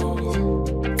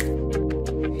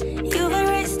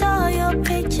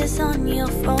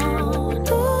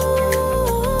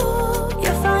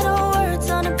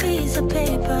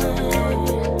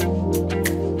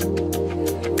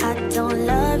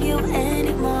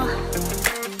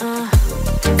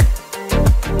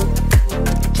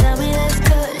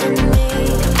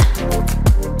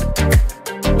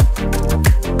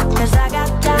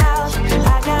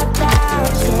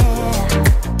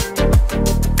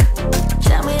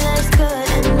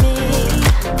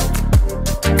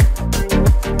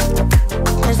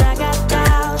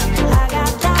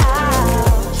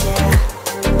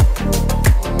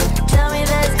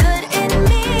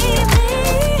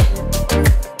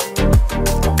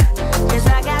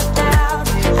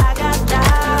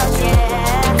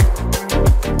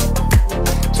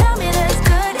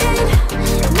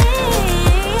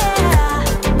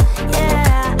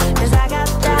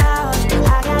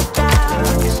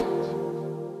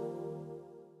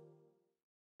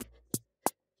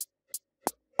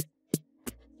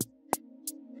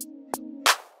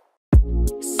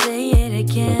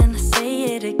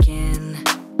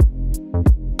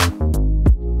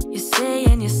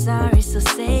so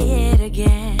say it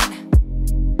again.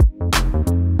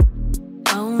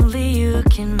 Only you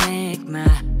can make my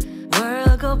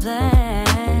world go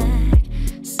black.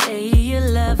 Say you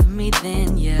love me,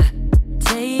 then you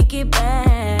take it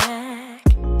back.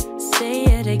 Say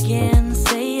it again,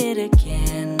 say it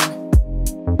again.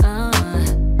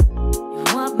 You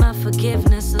want my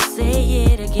forgiveness, so say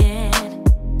it again.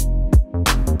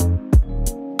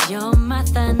 You're my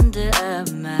thunder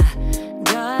of my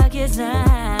darkest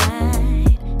night.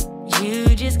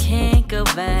 You just can't go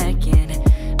back and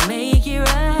make it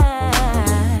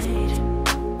right.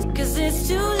 'Cause it's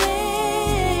too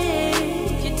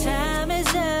late, your time is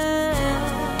up.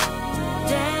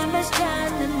 Damage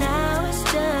done and now it's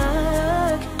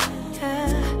stuck.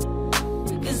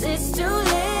 'Cause it's too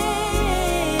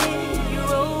late, you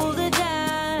roll the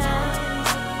dice,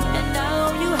 and now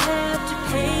you have to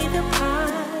pay the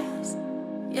price.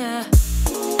 Yeah,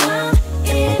 I'm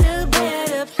in a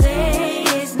better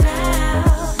place now.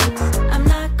 I'm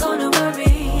not gonna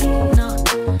worry, no,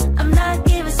 I'm not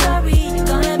even sorry. You're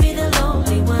gonna be the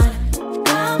lonely one.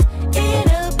 I'm in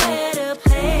a better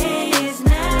place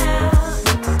now.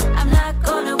 I'm not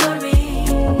gonna worry,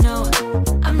 no,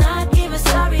 I'm not even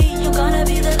sorry. You're gonna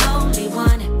be the lonely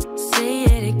one. Say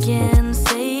it again,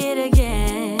 say it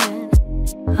again.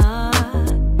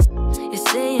 You're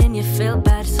saying you feel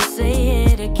bad, so say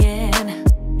it again.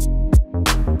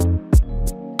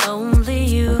 Only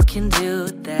you can do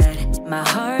that. My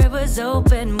heart was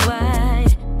open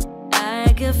wide.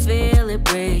 I could feel it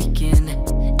breaking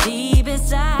deep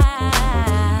inside.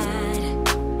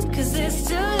 'Cause it's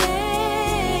too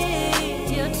late,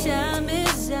 your time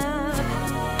is up.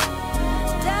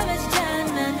 Damage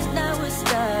done and now we're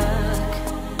stuck.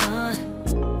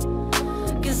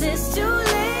 'Cause it's too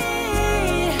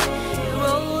late, you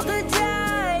roll the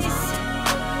dice,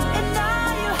 and now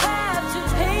you have to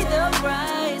pay the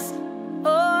price.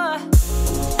 Oh,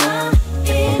 I'm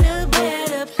in a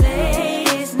better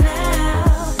place now.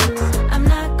 I'm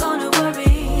not gonna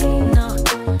worry, no,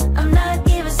 I'm not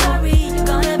even sorry. You're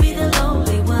gonna be the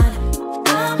lonely one.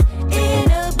 I'm in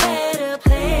a better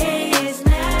place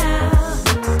now.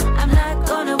 I'm not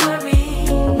gonna worry,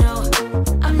 no,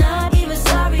 I'm not even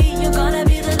sorry. You're gonna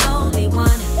be the lonely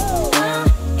one. I'm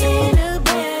in a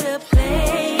better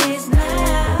place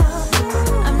now.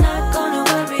 I'm not gonna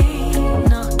worry,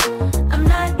 no, I'm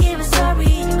not even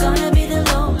sorry. You're gonna be the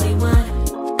lonely one.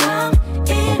 I'm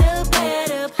in a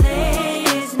better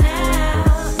place now.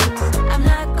 I'm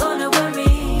not gonna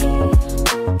worry,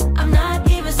 I'm not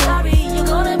even sorry. You're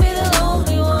gonna be the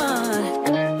lonely one.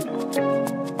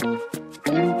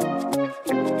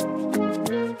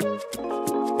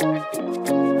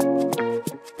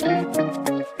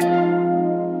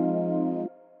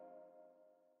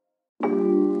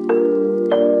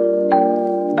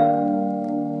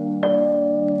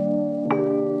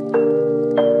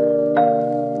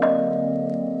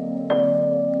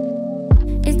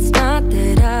 It's not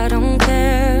that I don't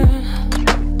care.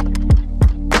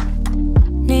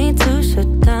 Need to shut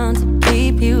down to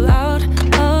keep you out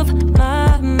of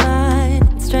my mind.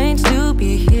 It's strange to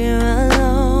be here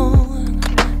alone.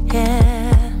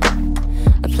 Yeah,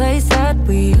 a place that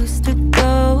we used to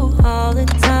go all the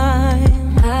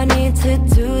time. I need to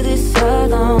do this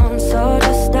alone, so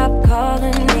just stop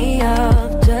calling me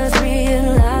up. Just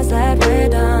realize that we're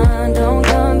done. Don't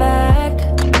come back.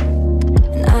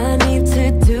 And I need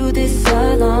to do this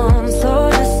alone, so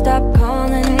just stop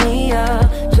calling me up.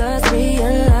 Just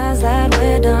realize that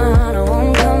we're done. I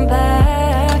won't come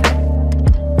back.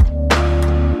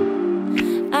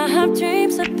 I have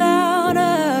dreams about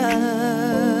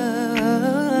us.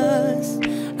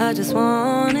 I just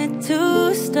want it to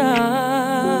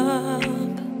stop,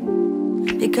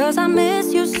 because I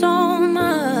miss you so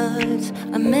much.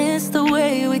 I miss the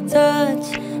way we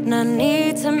touch, and I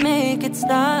need to make it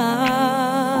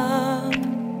stop.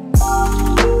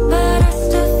 But I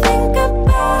still think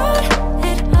about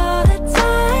it all the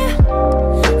time.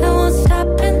 I won't stop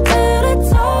until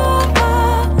it's over.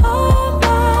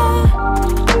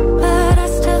 But I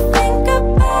still think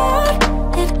about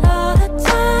it all the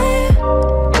time.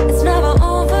 It's never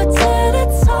over till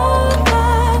it's over.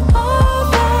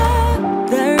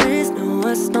 There is no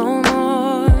us no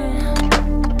more.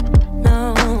 No,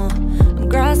 I'm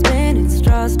grasping at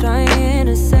straws, trying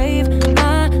to save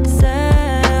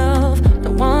myself.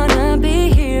 Don't wanna be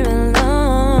here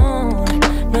alone.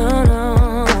 No, no.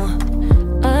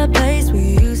 A place we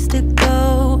used to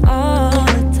go all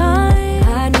the time.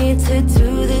 I need to do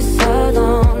this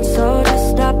alone, so just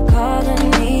stop calling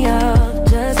me up.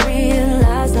 Just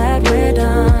realize that we're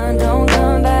done. Don't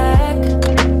come back.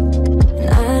 And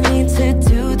I need to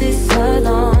do this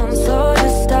alone,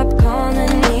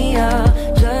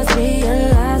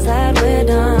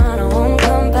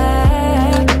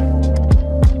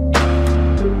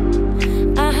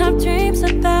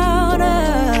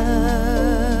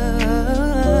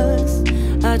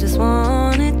 I just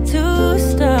want it to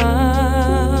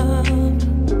stop,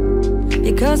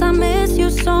 because I miss you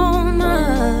so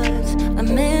much. I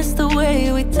miss the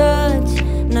way we touch,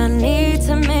 and I need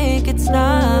to make it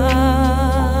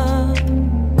stop.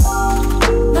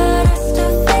 But I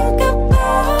still think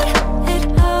about it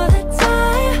all the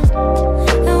time.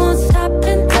 It won't stop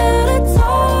until it's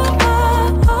over.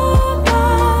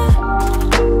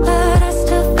 But I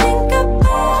still think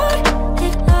about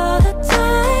it all the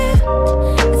time.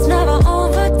 It's never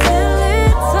over till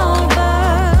it's over,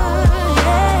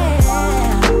 yeah.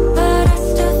 But I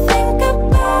still think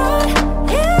about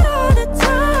it all the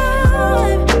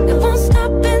time. It won't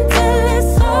stop until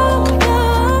it's over,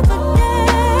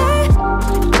 yeah.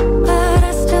 But I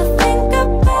still think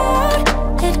about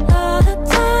it all the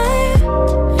time.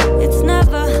 It's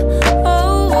never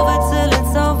over till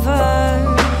it's over,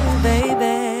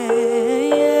 baby,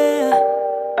 yeah.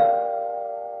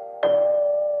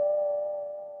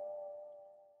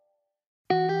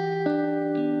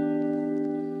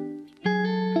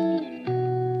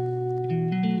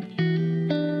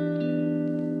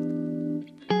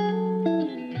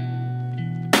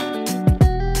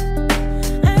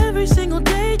 Every single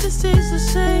day just stays the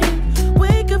same.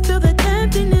 Wake up, feel that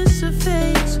emptiness of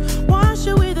face. Wash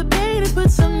away the pain and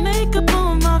put some makeup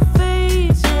on my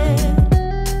face, yeah.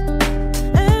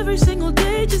 Every single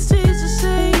day just stays the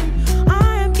same.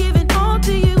 I am giving all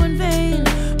to you in vain,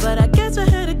 but I guess I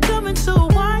had it coming, so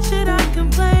why should I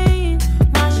complain?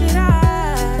 Why should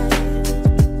I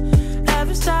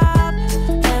ever stop,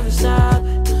 ever stop?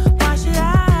 Why should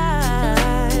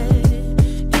I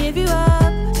give you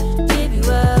up, give you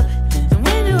up? And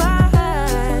when do I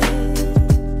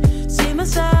see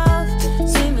myself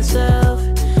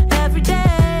every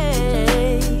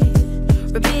day?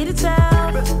 Repeat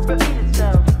itself, repeat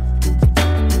itself.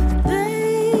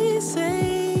 They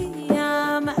say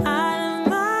I'm out of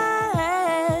my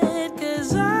head,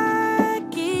 'cause I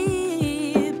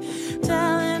keep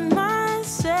telling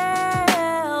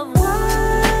myself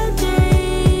one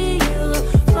day you'll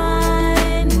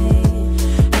find me,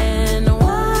 and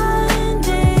one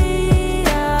day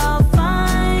I'll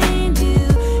find you,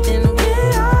 and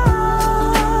we're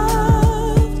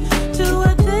off to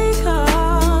what they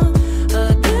call a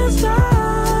good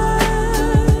start.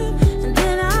 And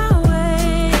then I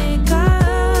wake up.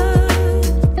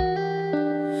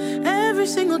 Every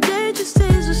single day just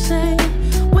stays the same.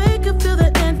 Wake up, feel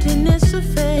the emptiness of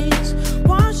face.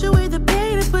 Wash away the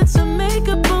pain and put some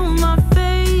makeup on my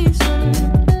face.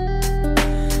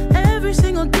 Every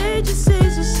single day just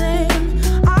stays the same.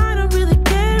 I don't really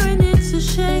care and it's a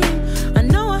shame. I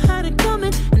know I had it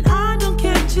coming and I don't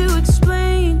care to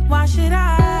explain. Why should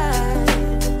I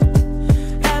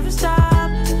ever stop,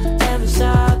 ever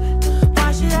stop?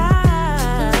 Why should I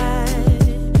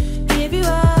give you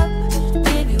up,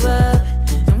 give you up?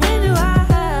 And when do I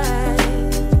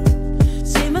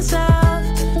see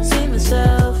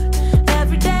myself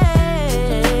every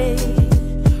day?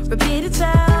 Repeat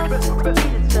itself,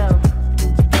 repeat itself.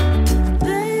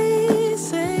 They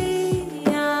say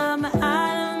I'm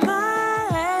out of my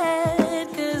head,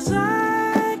 'cause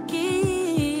I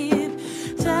keep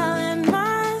telling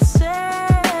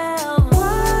myself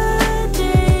one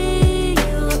day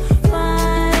you'll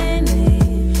find me,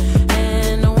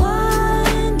 and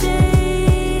one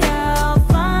day I'll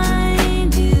find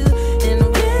you, and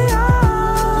we're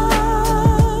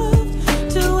off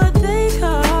to what they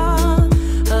call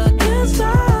a good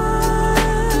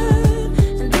start.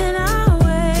 And then I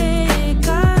wake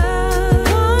up.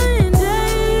 One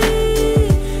day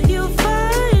you'll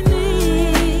find me,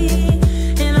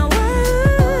 and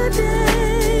one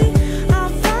day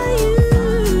I'll find you,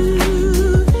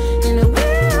 and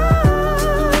we're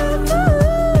off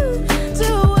to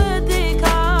what they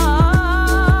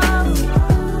call.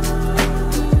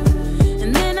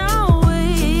 And then I'll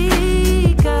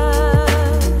wake up.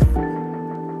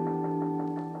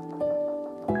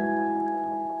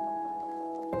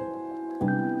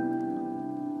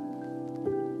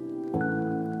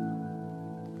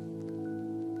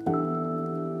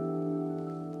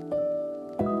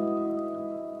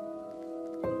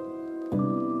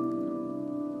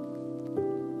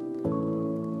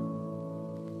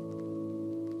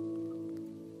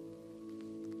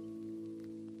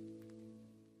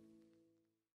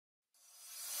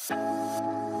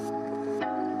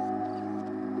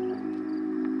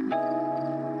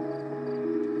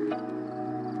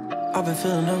 I've been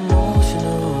feeling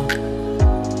emotional,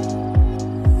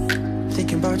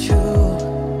 thinking about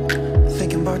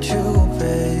you,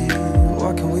 babe.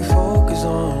 What can we focus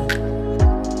on?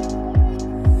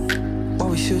 What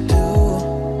we should do?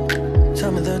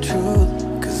 Tell me the truth,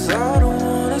 'cause I don't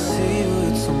wanna see you,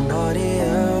 it's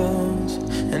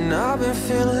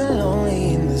feeling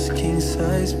lonely in this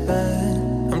king-size bed.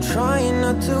 I'm trying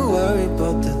not to worry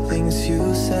about the things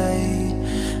you say.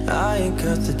 I ain't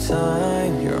got the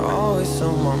time, you're always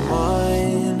on my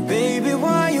mind. Baby,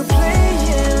 why you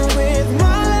playing with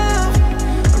my love?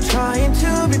 I'm trying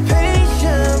to be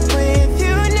patient with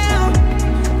you now.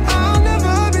 I'll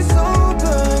never be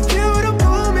sober if you don't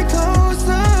pull me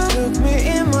closer. Look me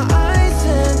in my eyes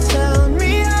and tell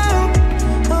me how.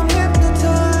 I'm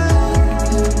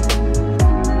hypnotized.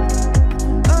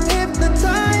 I'm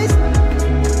hypnotized.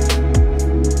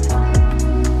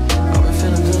 I've been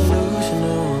feeling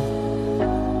delusional.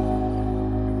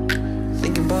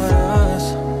 Thinking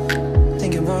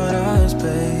about us,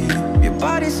 babe. Your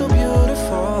body's so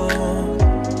beautiful.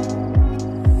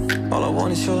 All I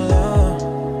want is your love.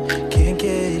 Can't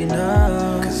get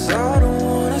enough. 'Cause I don't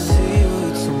wanna see you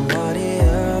with somebody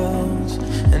else.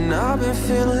 And I've been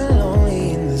feeling lonely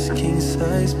in this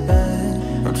king-size bed.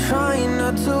 I'm trying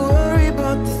not to worry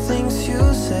about the things you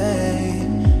say.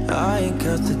 I ain't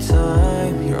got the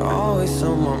time, you're always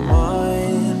on my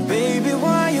mind. Baby,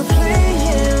 why you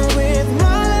playing with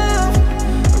my love?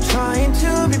 I'm trying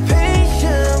to be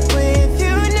patient with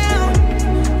you now.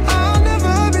 I'll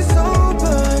never be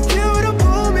sober if you don't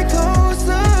pull me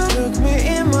closer. Look me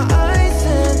in my eyes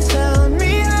and tell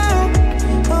me how.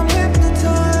 I'm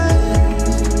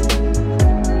hypnotized.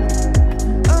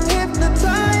 I'm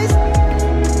hypnotized.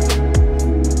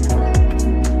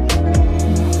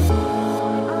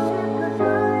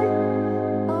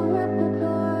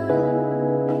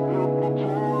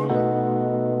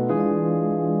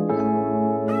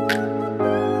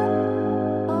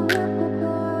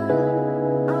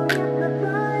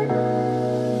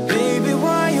 Baby,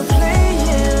 why you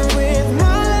playing with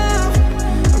my love?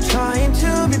 I'm trying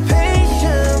to be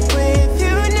patient with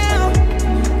you now.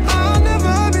 I'll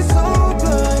never be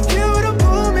sober if you don't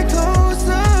pull me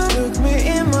closer. Look me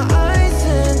in my eyes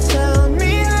and tell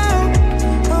me how.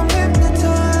 I'm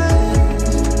hypnotized.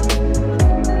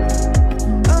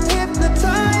 I'm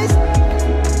hypnotized.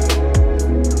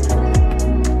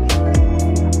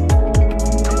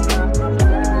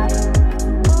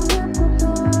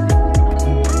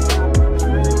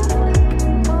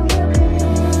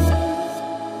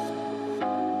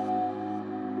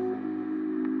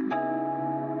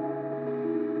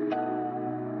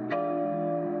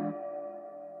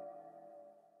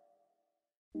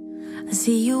 I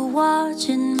see you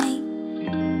watching me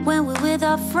when we're with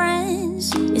our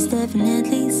friends. It's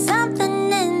definitely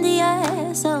something in the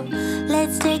air. So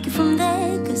let's take it from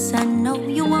there, 'cause I know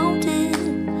you want it.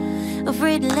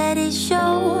 Afraid to let it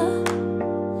show,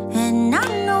 and I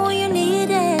know you need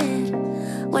it.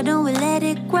 Why don't we let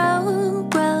it grow,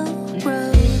 grow,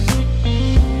 grow?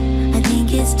 I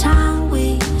think it's time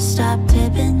we stop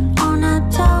tipping on our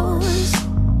toes.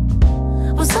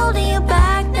 What's holding you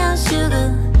back now, sugar?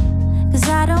 'Cause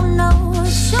I don't know,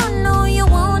 sure know you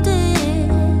want it.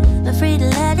 Afraid to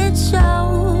let it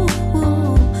show,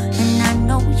 and I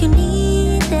know you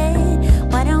need it.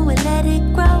 Why don't we let it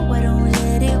grow? Why don't we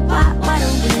let it, why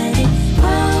don't we let it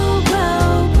grow, grow,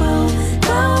 grow,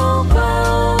 grow,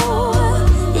 grow?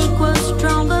 It grows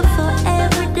stronger for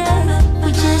every day. We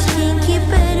just can't keep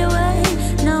it away,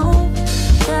 no.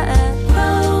 Yeah.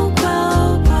 Grow, grow,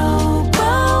 grow,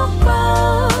 grow,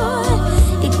 grow.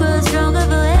 It grows stronger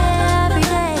for every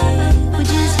day. We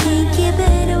just can't keep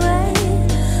it away.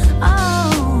 Oh,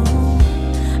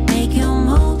 make you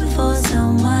move before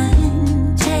someone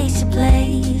takes your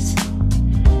place.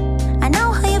 I know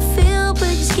how you feel,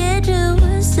 but you're scared to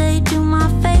say to my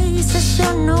face. I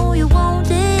sure know you want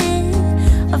it.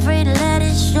 Afraid to let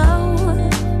it show,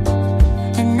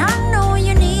 and I know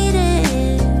you need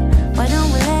it. Why don't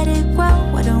we let it grow?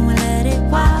 Why don't we let it,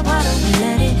 why don't we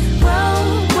let it grow,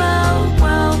 grow,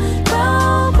 grow,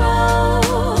 grow, grow?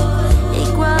 It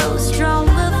grows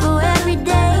stronger for every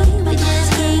day. We just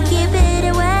can't keep it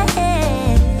away.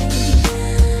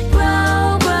 Grow,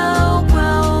 grow,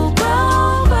 grow, grow,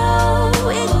 grow.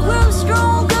 It grows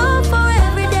stronger for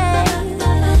every day.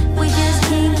 We just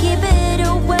can't keep it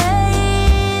away.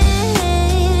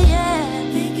 Yeah.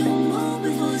 Make you move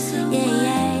before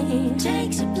someone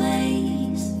takes your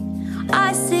place. I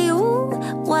see you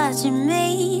watching me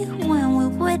when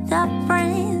we're with our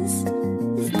friends.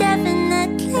 There's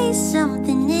definitely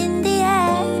something in the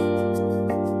air.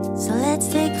 So let's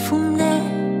take it from there.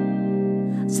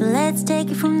 So let's take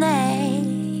it from there.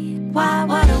 Why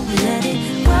don't we let it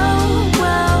grow,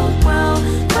 grow, grow,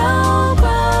 grow,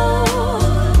 grow?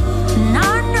 And I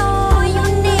know you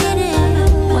need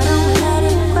it. Why don't we let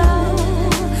it grow?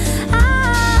 I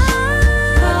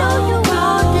know you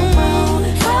want it.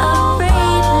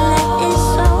 Afraid to let it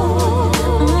show.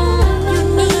 You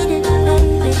need it, baby.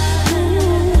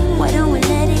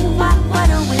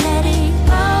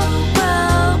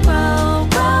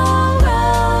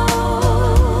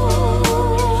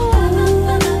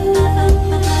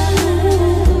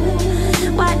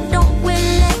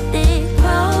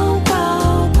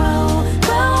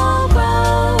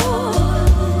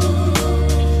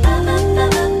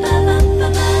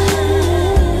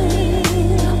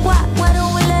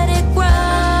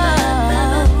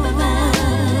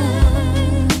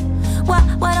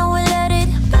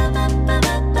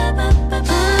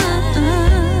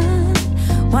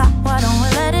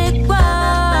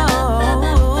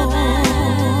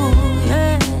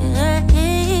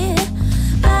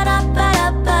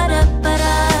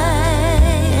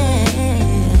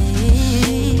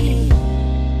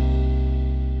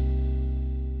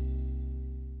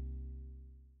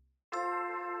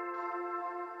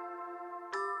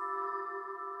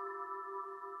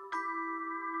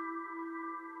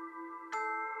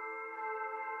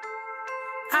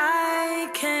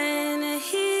 can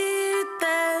hear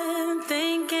them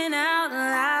thinking out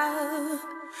loud,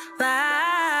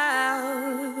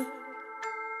 loud.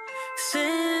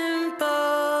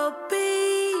 Simple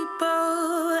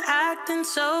people acting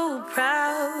so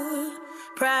proud,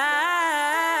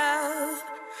 proud.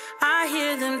 I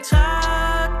hear them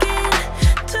talking,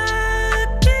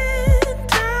 talking,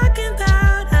 talking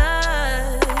about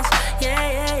us. Yeah,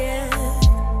 yeah, yeah.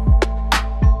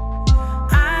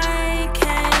 I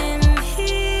can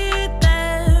hear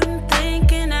them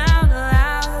thinking out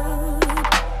loud.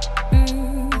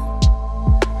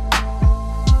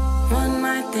 One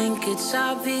might think it's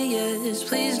obvious.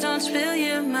 Please don't spill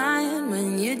your mind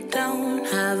when you don't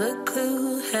have a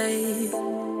clue. Hey.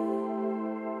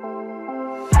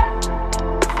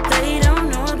 They don't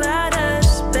know about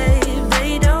us, babe.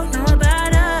 They don't know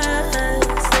about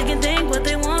us. They can think what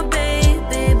they want,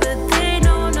 baby, but they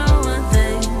don't know one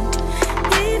thing.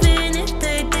 Even if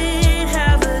they did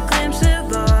have a glimpse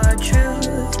of our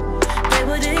truth, they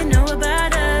wouldn't know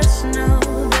about us, no.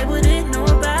 They wouldn't know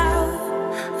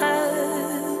about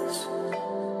us.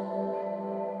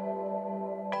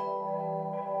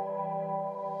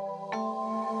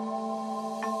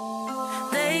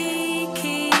 They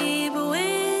keep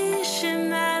wishing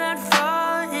that I'd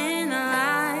fall in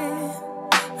line,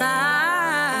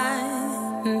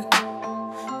 line.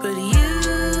 But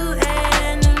you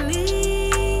and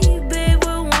me, babe,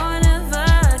 we're one of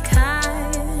a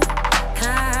kind,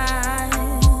 kind.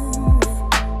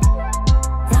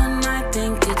 One might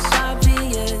think it's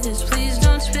obvious. Please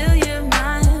don't spill your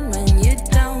mind when you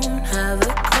don't have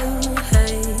a clue.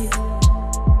 Hey.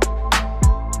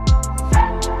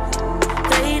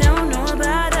 They don't know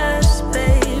about us,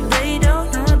 babe. They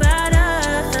don't know about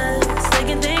us. They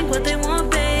can think what they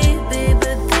want, baby,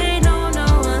 but they don't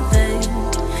know one thing.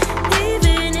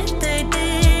 Even if they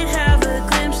did have a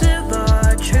glimpse of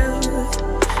our truth,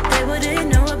 they wouldn't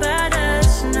know about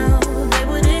us, no. They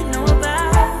wouldn't know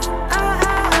about us,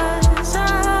 us, us.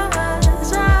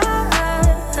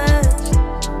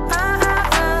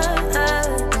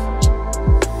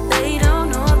 They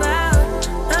don't know about us,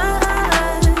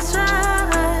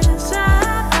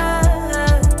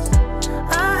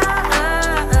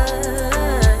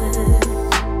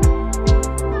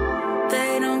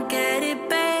 They don't get it,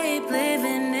 babe,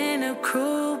 living in a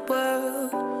cruel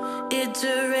world. It's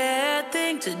a rare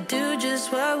thing to do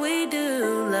just what we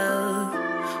do, love.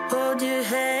 Hold your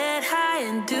head high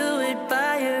and do it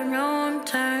by your own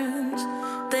terms.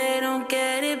 They don't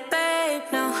get it, babe,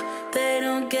 no, they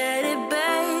don't get it,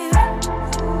 babe.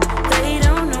 They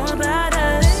don't know about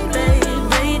us, babe.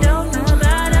 They don't know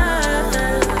about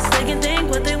us. They can think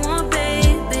what they want,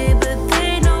 baby, but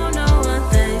they don't know one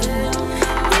thing.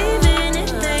 Even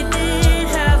if they did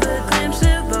have a glimpse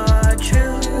of our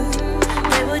truth,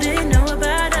 they wouldn't know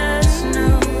about us, no.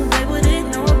 They wouldn't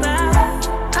know about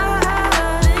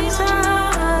us,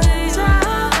 us.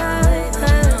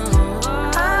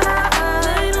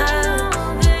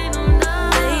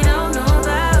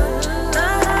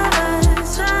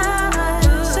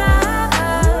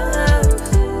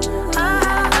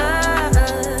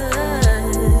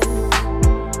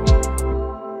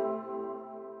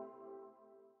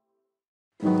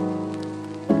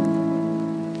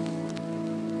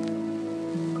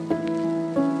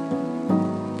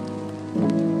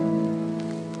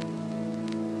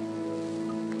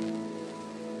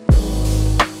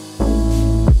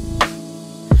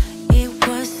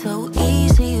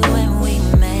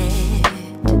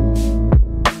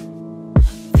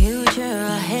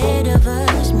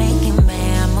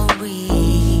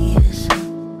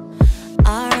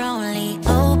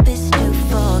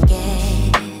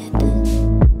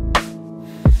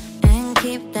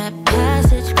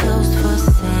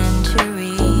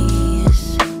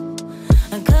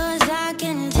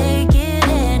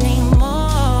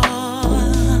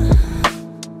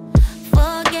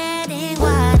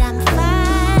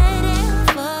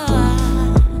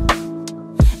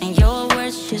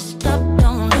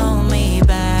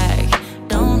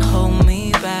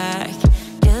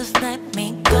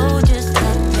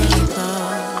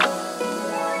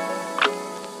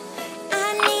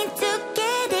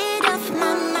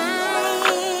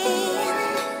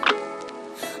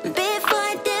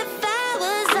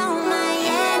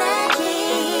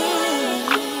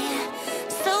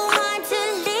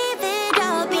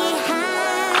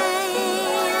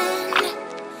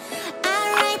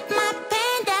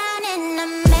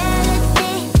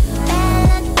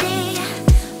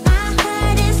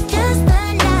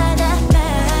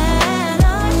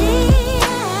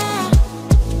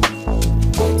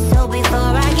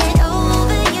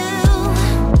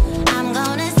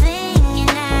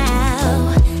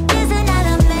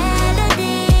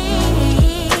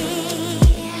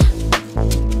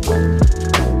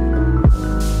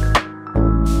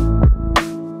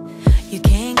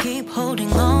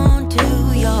 holding on to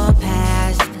your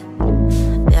past.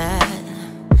 Yeah,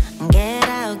 get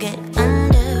out, get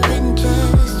under and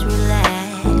just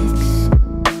relax.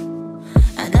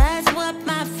 And that's what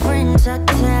my friends are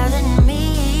telling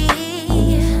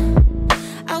me.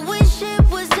 I wish it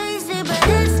was easy, but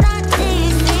it's not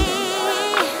easy.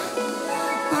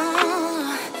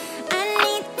 I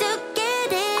need to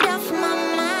get it off my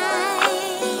mind,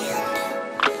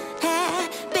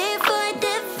 before it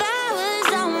devours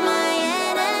all my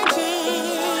energy.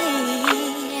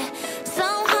 So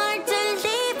hard to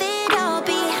leave it all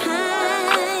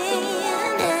behind.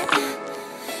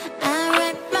 I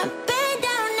write my bed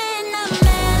down in a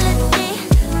melody,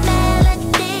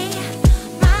 melody.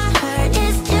 My heart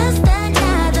is just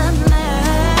another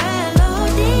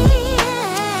melody.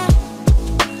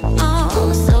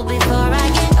 Oh, so before I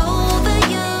get over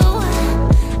you,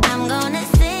 I'm gonna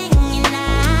sing it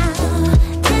now.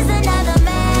 Just another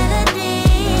melody.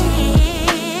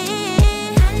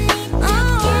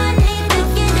 I need to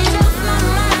get it off my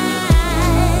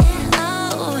mind.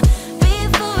 Oh,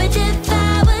 before it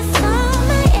devours all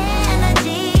my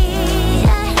energy.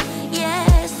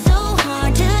 Yeah, so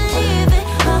hard to leave it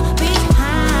all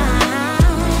behind.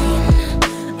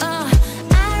 Oh,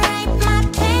 I write my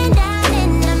pain down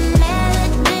in a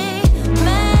melody,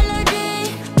 melody,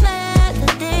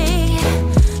 melody.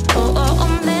 Oh, oh,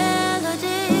 oh,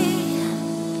 melody.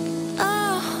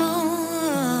 Oh,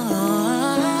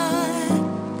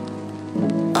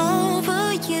 over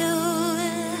you.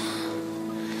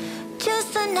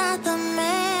 Just another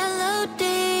melody.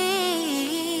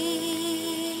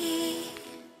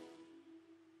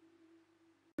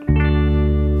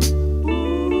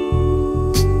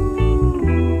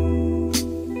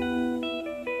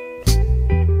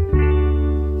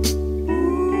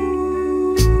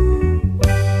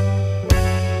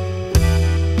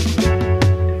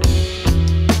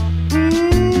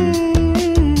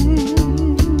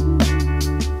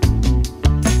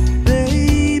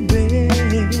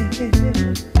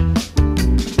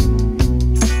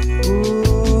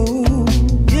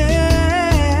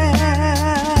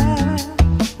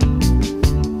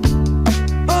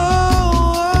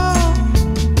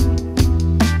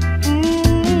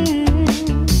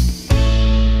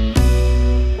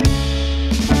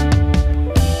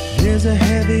 There's a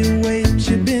heavy weight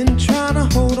you've been trying to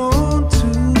hold on to,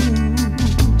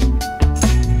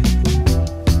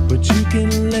 but you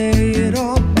can lay it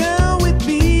all down with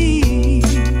me.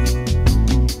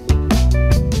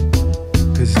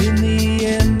 'Cause in the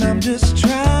end I'm just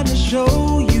trying to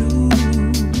show you,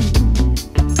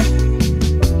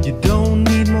 you don't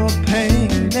need more pain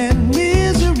and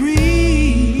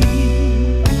misery.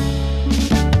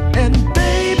 And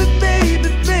baby, baby,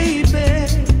 baby,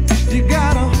 you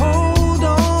gotta hold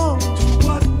on to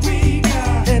what we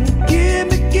got and give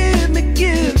me, give me,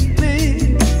 give me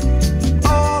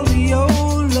all of your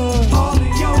love, all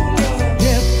of your love.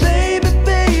 Yeah, baby,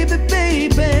 baby,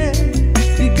 baby,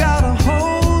 you gotta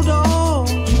hold on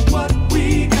to what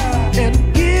we got and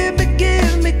give me,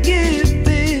 give me, give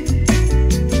me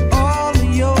all of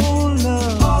your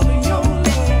love, all of your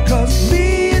love. 'Cause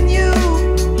me and you,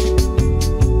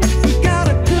 we got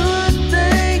a good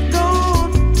thing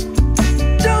going.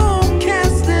 Don't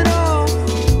cast it off.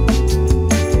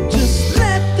 Just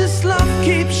let this love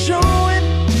keep showing.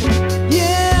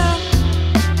 Yeah.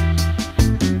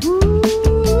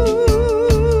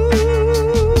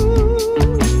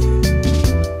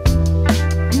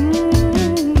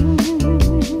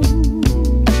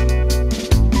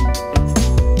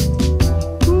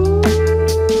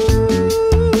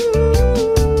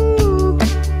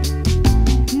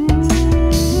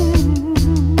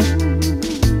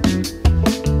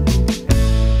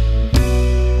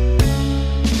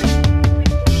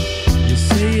 You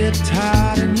say you're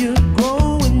tired and you're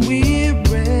growing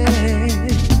weary.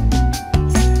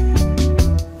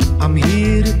 I'm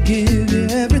here to give you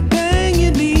everything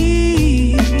you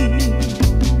need.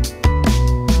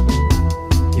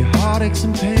 Your heartaches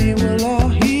and pain will all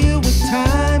heal with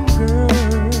time, girl.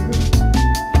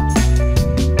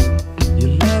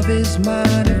 Your love is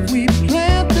mine if we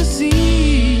plant the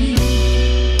seed.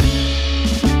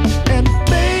 And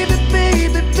baby,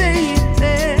 baby,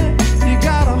 baby, you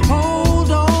gotta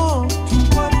hold on to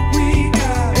what we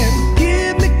got and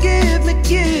give me, give me,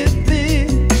 give me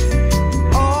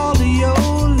all of your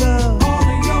love, all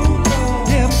of your love.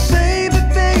 Yeah, baby,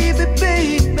 baby,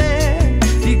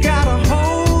 baby, you gotta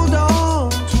hold on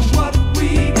to what we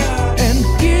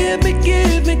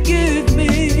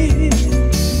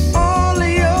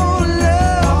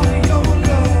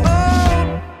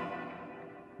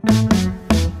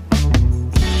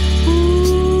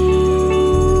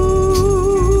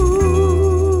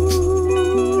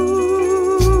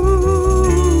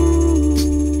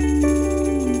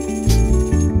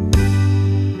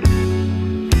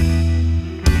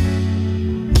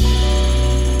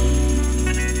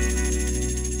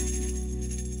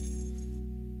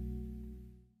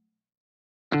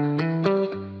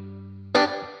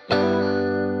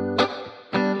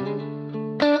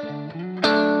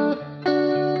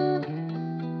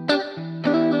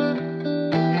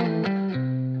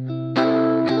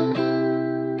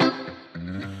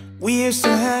We used to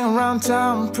hang around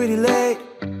town pretty late.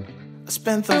 I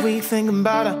spent the week thinking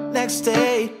about our next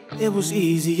date. It was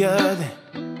easier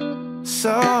then,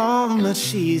 so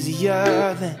much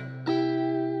easier then.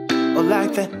 Or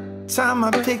like that time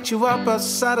I picked you up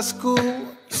outside of school. You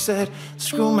said,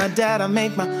 screw my dad, I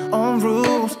make my own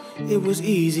rules. It was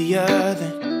easier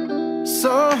then,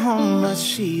 so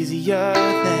much easier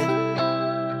then.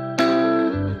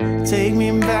 Take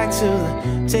me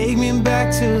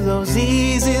back to those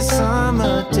easy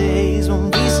summer days when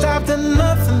we stopped at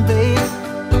nothing, baby.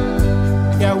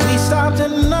 Yeah, we stopped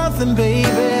at nothing, baby.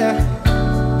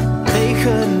 They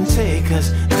couldn't take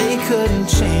us, they couldn't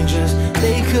change us,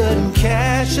 they couldn't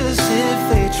catch us if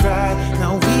they tried.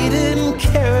 No, we didn't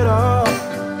care at all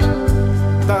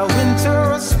about winter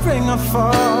or spring or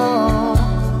fall.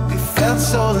 We felt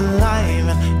so alive,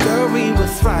 and girl, we were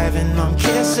thriving on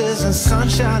kisses and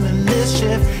sunshine and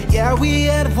mischief. Yeah, we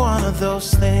had one of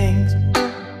those things.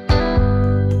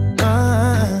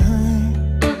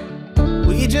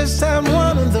 We just had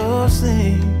one of those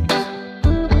things.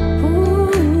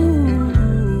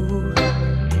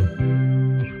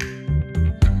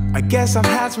 I guess I've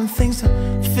had some things to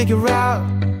figure out,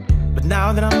 but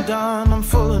now that I'm done, I'm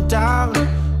full of doubt.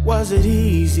 Was it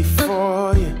easy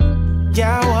for you?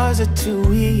 Yeah, was it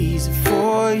too easy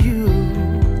for you?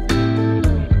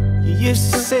 You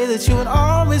used to say that you would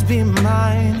always be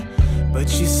mine, but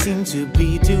you seem to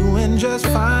be doing just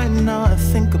fine. Now I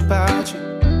think about you,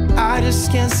 I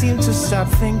just can't seem to stop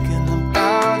thinking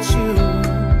about you.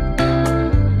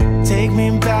 Take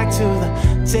me back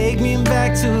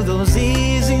to those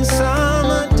easy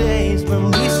summer days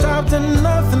when we stopped at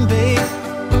nothing, babe.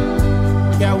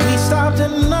 Yeah, we stopped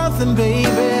at nothing, baby.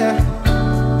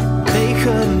 They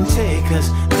couldn't take us,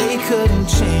 they couldn't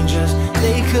change us,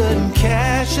 they couldn't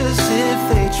catch us if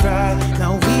they tried.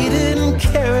 Now we didn't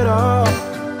care at all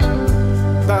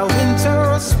about winter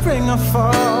or spring or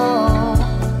fall.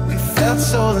 We felt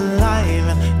so alive,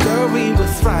 and girl, we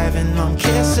were thriving on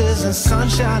kisses and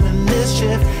sunshine and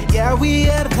mischief. Yeah, we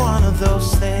had one of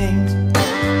those things.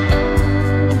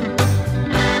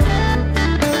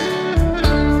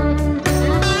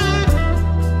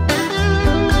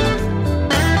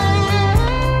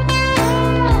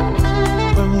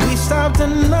 Stopped at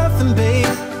nothing,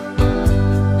 babe.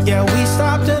 Yeah, we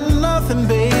stopped at nothing,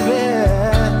 baby.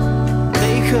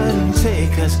 They couldn't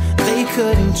take us, they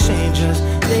couldn't change us,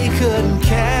 they couldn't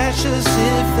catch us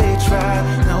if they tried.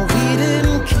 Now we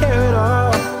didn't care at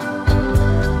all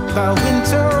about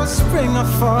winter or spring or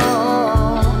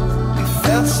fall. We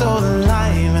felt so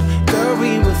alive, and girl,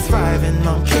 we were thriving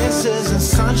on kisses and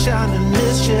sunshine and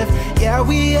mischief. Yeah,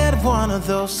 we had one of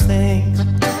those things.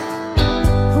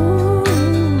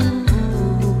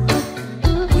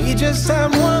 Just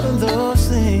had one of those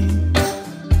things.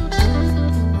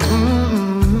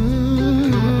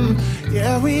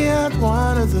 Yeah, we had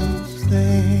one of those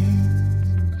things.